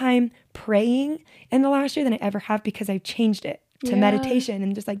more time praying in the last year than I ever have because I've changed it to meditation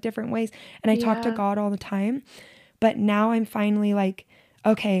and just like different ways. And I talk to God all the time. But now I'm finally like,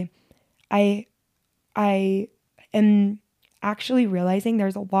 okay, I am actually realizing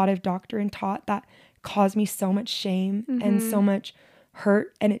there's a lot of doctrine taught that cause me so much shame and so much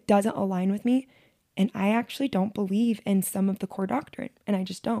hurt, and it doesn't align with me. And I actually don't believe in some of the core doctrine, and I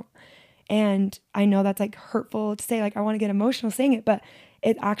just don't. And I know that's like hurtful to say, like I want to get emotional saying it, but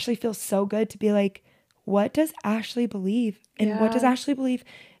it actually feels so good to be like, what does Ashley believe? And what does Ashley believe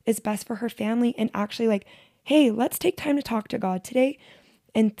is best for her family? And actually like, hey, let's take time to talk to God today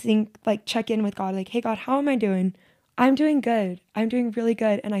and think, like check in with God. Like, hey God, how am I doing? I'm doing good. I'm doing really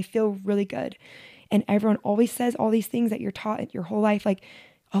good. And I feel really good. And everyone always says all these things that you're taught your whole life. Like,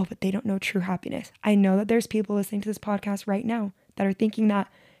 oh, but they don't know true happiness. I know that there's people listening to this podcast right now that are thinking that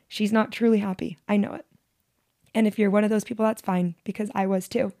she's not truly happy. I know it. And if you're one of those people, that's fine, because I was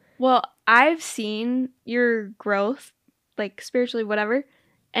too. Well, I've seen your growth, like spiritually, whatever,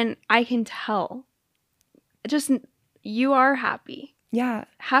 and I can tell. Just, you are happy. Yeah.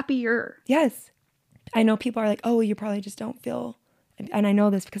 Happier. Yes. I know people are like, oh, you probably just don't feel, and I know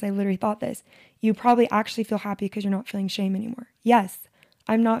this because I literally thought this, you probably actually feel happy because you're not feeling shame anymore. Yes.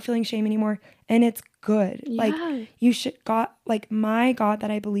 I'm not feeling shame anymore, and it's good. Yeah. Like you should, God, like my God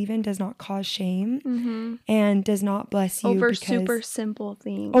that I believe in does not cause shame and does not bless you over super simple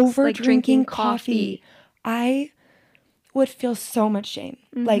things. Over like drinking coffee. I would feel so much shame.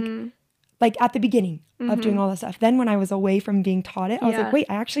 Like at the beginning of doing all this stuff. Then when I was away from being taught it, I was like, wait,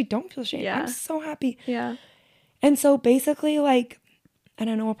 I actually don't feel shame. I'm so happy. Yeah. And so basically, like, I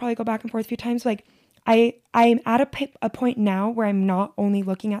don't know, we'll probably go back and forth a few times. Like, I'm at a point now where I'm not only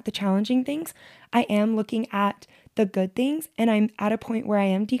looking at the challenging things, I am looking at the good things, and I'm at a point where I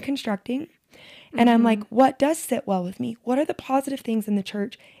am deconstructing, and I'm like, what does sit well with me? What are the positive things in the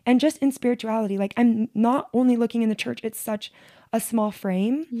church and just in spirituality? Like, I'm not only looking in the church, it's such a small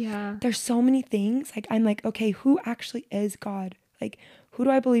frame. Yeah. There's so many things. Like, I'm like, okay, who actually is God? Like, who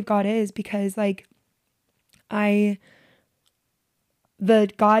do I believe God is? Because like,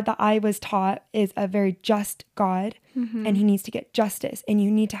 the God that I was taught is a very just God, and he needs to get justice, and you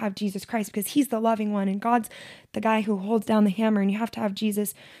need to have Jesus Christ because he's the loving one, and God's the guy who holds down the hammer, and you have to have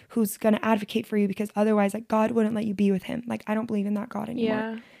Jesus who's going to advocate for you, because otherwise like God wouldn't let you be with him. Like, I don't believe in that God anymore.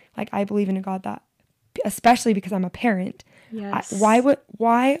 Yeah. Like, I believe in a God that, especially because I'm a parent. Yes.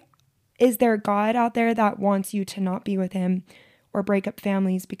 Why is there a God out there that wants you to not be with him or break up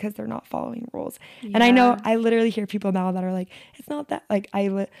families because they're not following rules? Yeah. And I know I literally hear people now that are like, it's not that, like,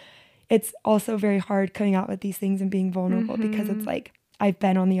 it's also very hard coming out with these things and being vulnerable because it's like, I've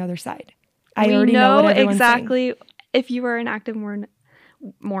been on the other side. I already know what everyone's exactly saying. If you are an active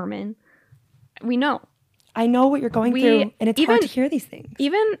Mormon, we know. I know what you're going through, and it's hard to hear these things.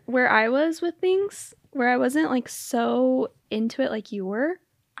 Even where I was with things, where I wasn't like so into it like you were,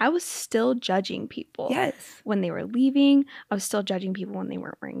 I was still judging people. Yes. When they were leaving, I was still judging people when they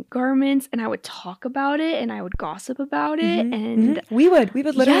weren't wearing garments, and I would talk about it and I would gossip about it. And we would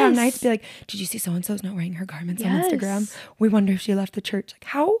literally have nights be like, did you see so-and-so's not wearing her garments on Instagram? We wonder if she left the church. Like,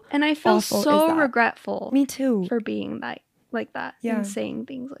 how And I feel so regretful. Me too. For being like that and saying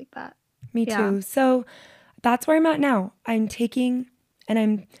things like that. Me too. So that's where I'm at now. I'm taking,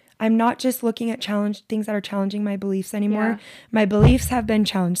 and I'm not just looking at things that are challenging my beliefs anymore. Yeah. My beliefs have been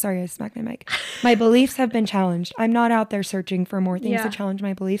challenged. Sorry, I smacked my mic. My beliefs have been challenged. I'm not out there searching for more things to challenge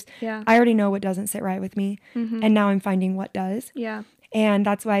my beliefs. Yeah. I already know what doesn't sit right with me. And now I'm finding what does. Yeah. And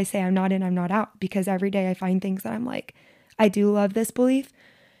that's why I say I'm not in, I'm not out, because every day I find things that I'm like, I do love this belief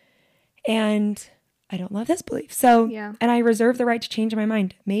and I don't love this belief. So, and I reserve the right to change my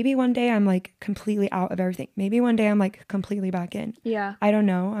mind. Maybe one day I'm like completely out of everything. Maybe one day I'm like completely back in. Yeah. I don't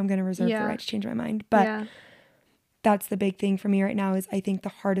know. I'm going to reserve the right to change my mind. But that's the big thing for me right now is I think the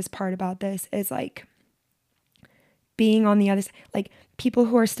hardest part about this is like being on the other side, like people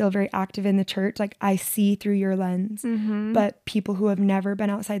who are still very active in the church, like I see through your lens, but people who have never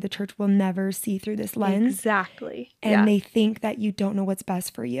been outside the church will never see through this lens. Exactly. And they think that you don't know what's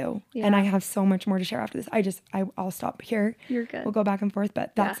best for you. And I have so much more to share after this. I'll stop here. You're good. We'll go back and forth,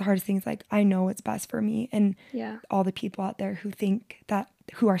 but that's the hardest thing is like, I know what's best for me. And all the people out there who think that,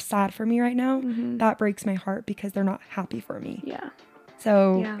 who are sad for me right now, that breaks my heart because they're not happy for me. Yeah.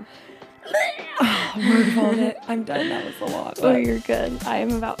 So word vomit. I'm done. That was a lot. Oh, you're good. I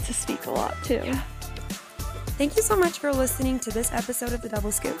am about to speak a lot too. Yeah. Thank you so much for listening to this episode of The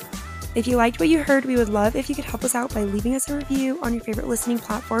Double Scoop. If you liked what you heard, we would love if you could help us out by leaving us a review on your favorite listening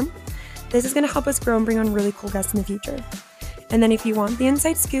platform. This is going to help us grow and bring on really cool guests in the future. And then if you want the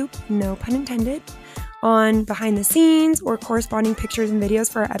inside scoop, no pun intended, on behind the scenes or corresponding pictures and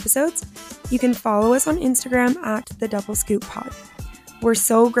videos for our episodes, you can follow us on Instagram at The Double Scoop Pod. We're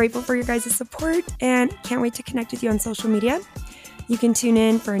so grateful for your guys' support and can't wait to connect with you on social media. You can tune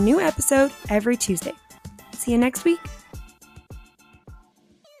in for a new episode every Tuesday. See you next week.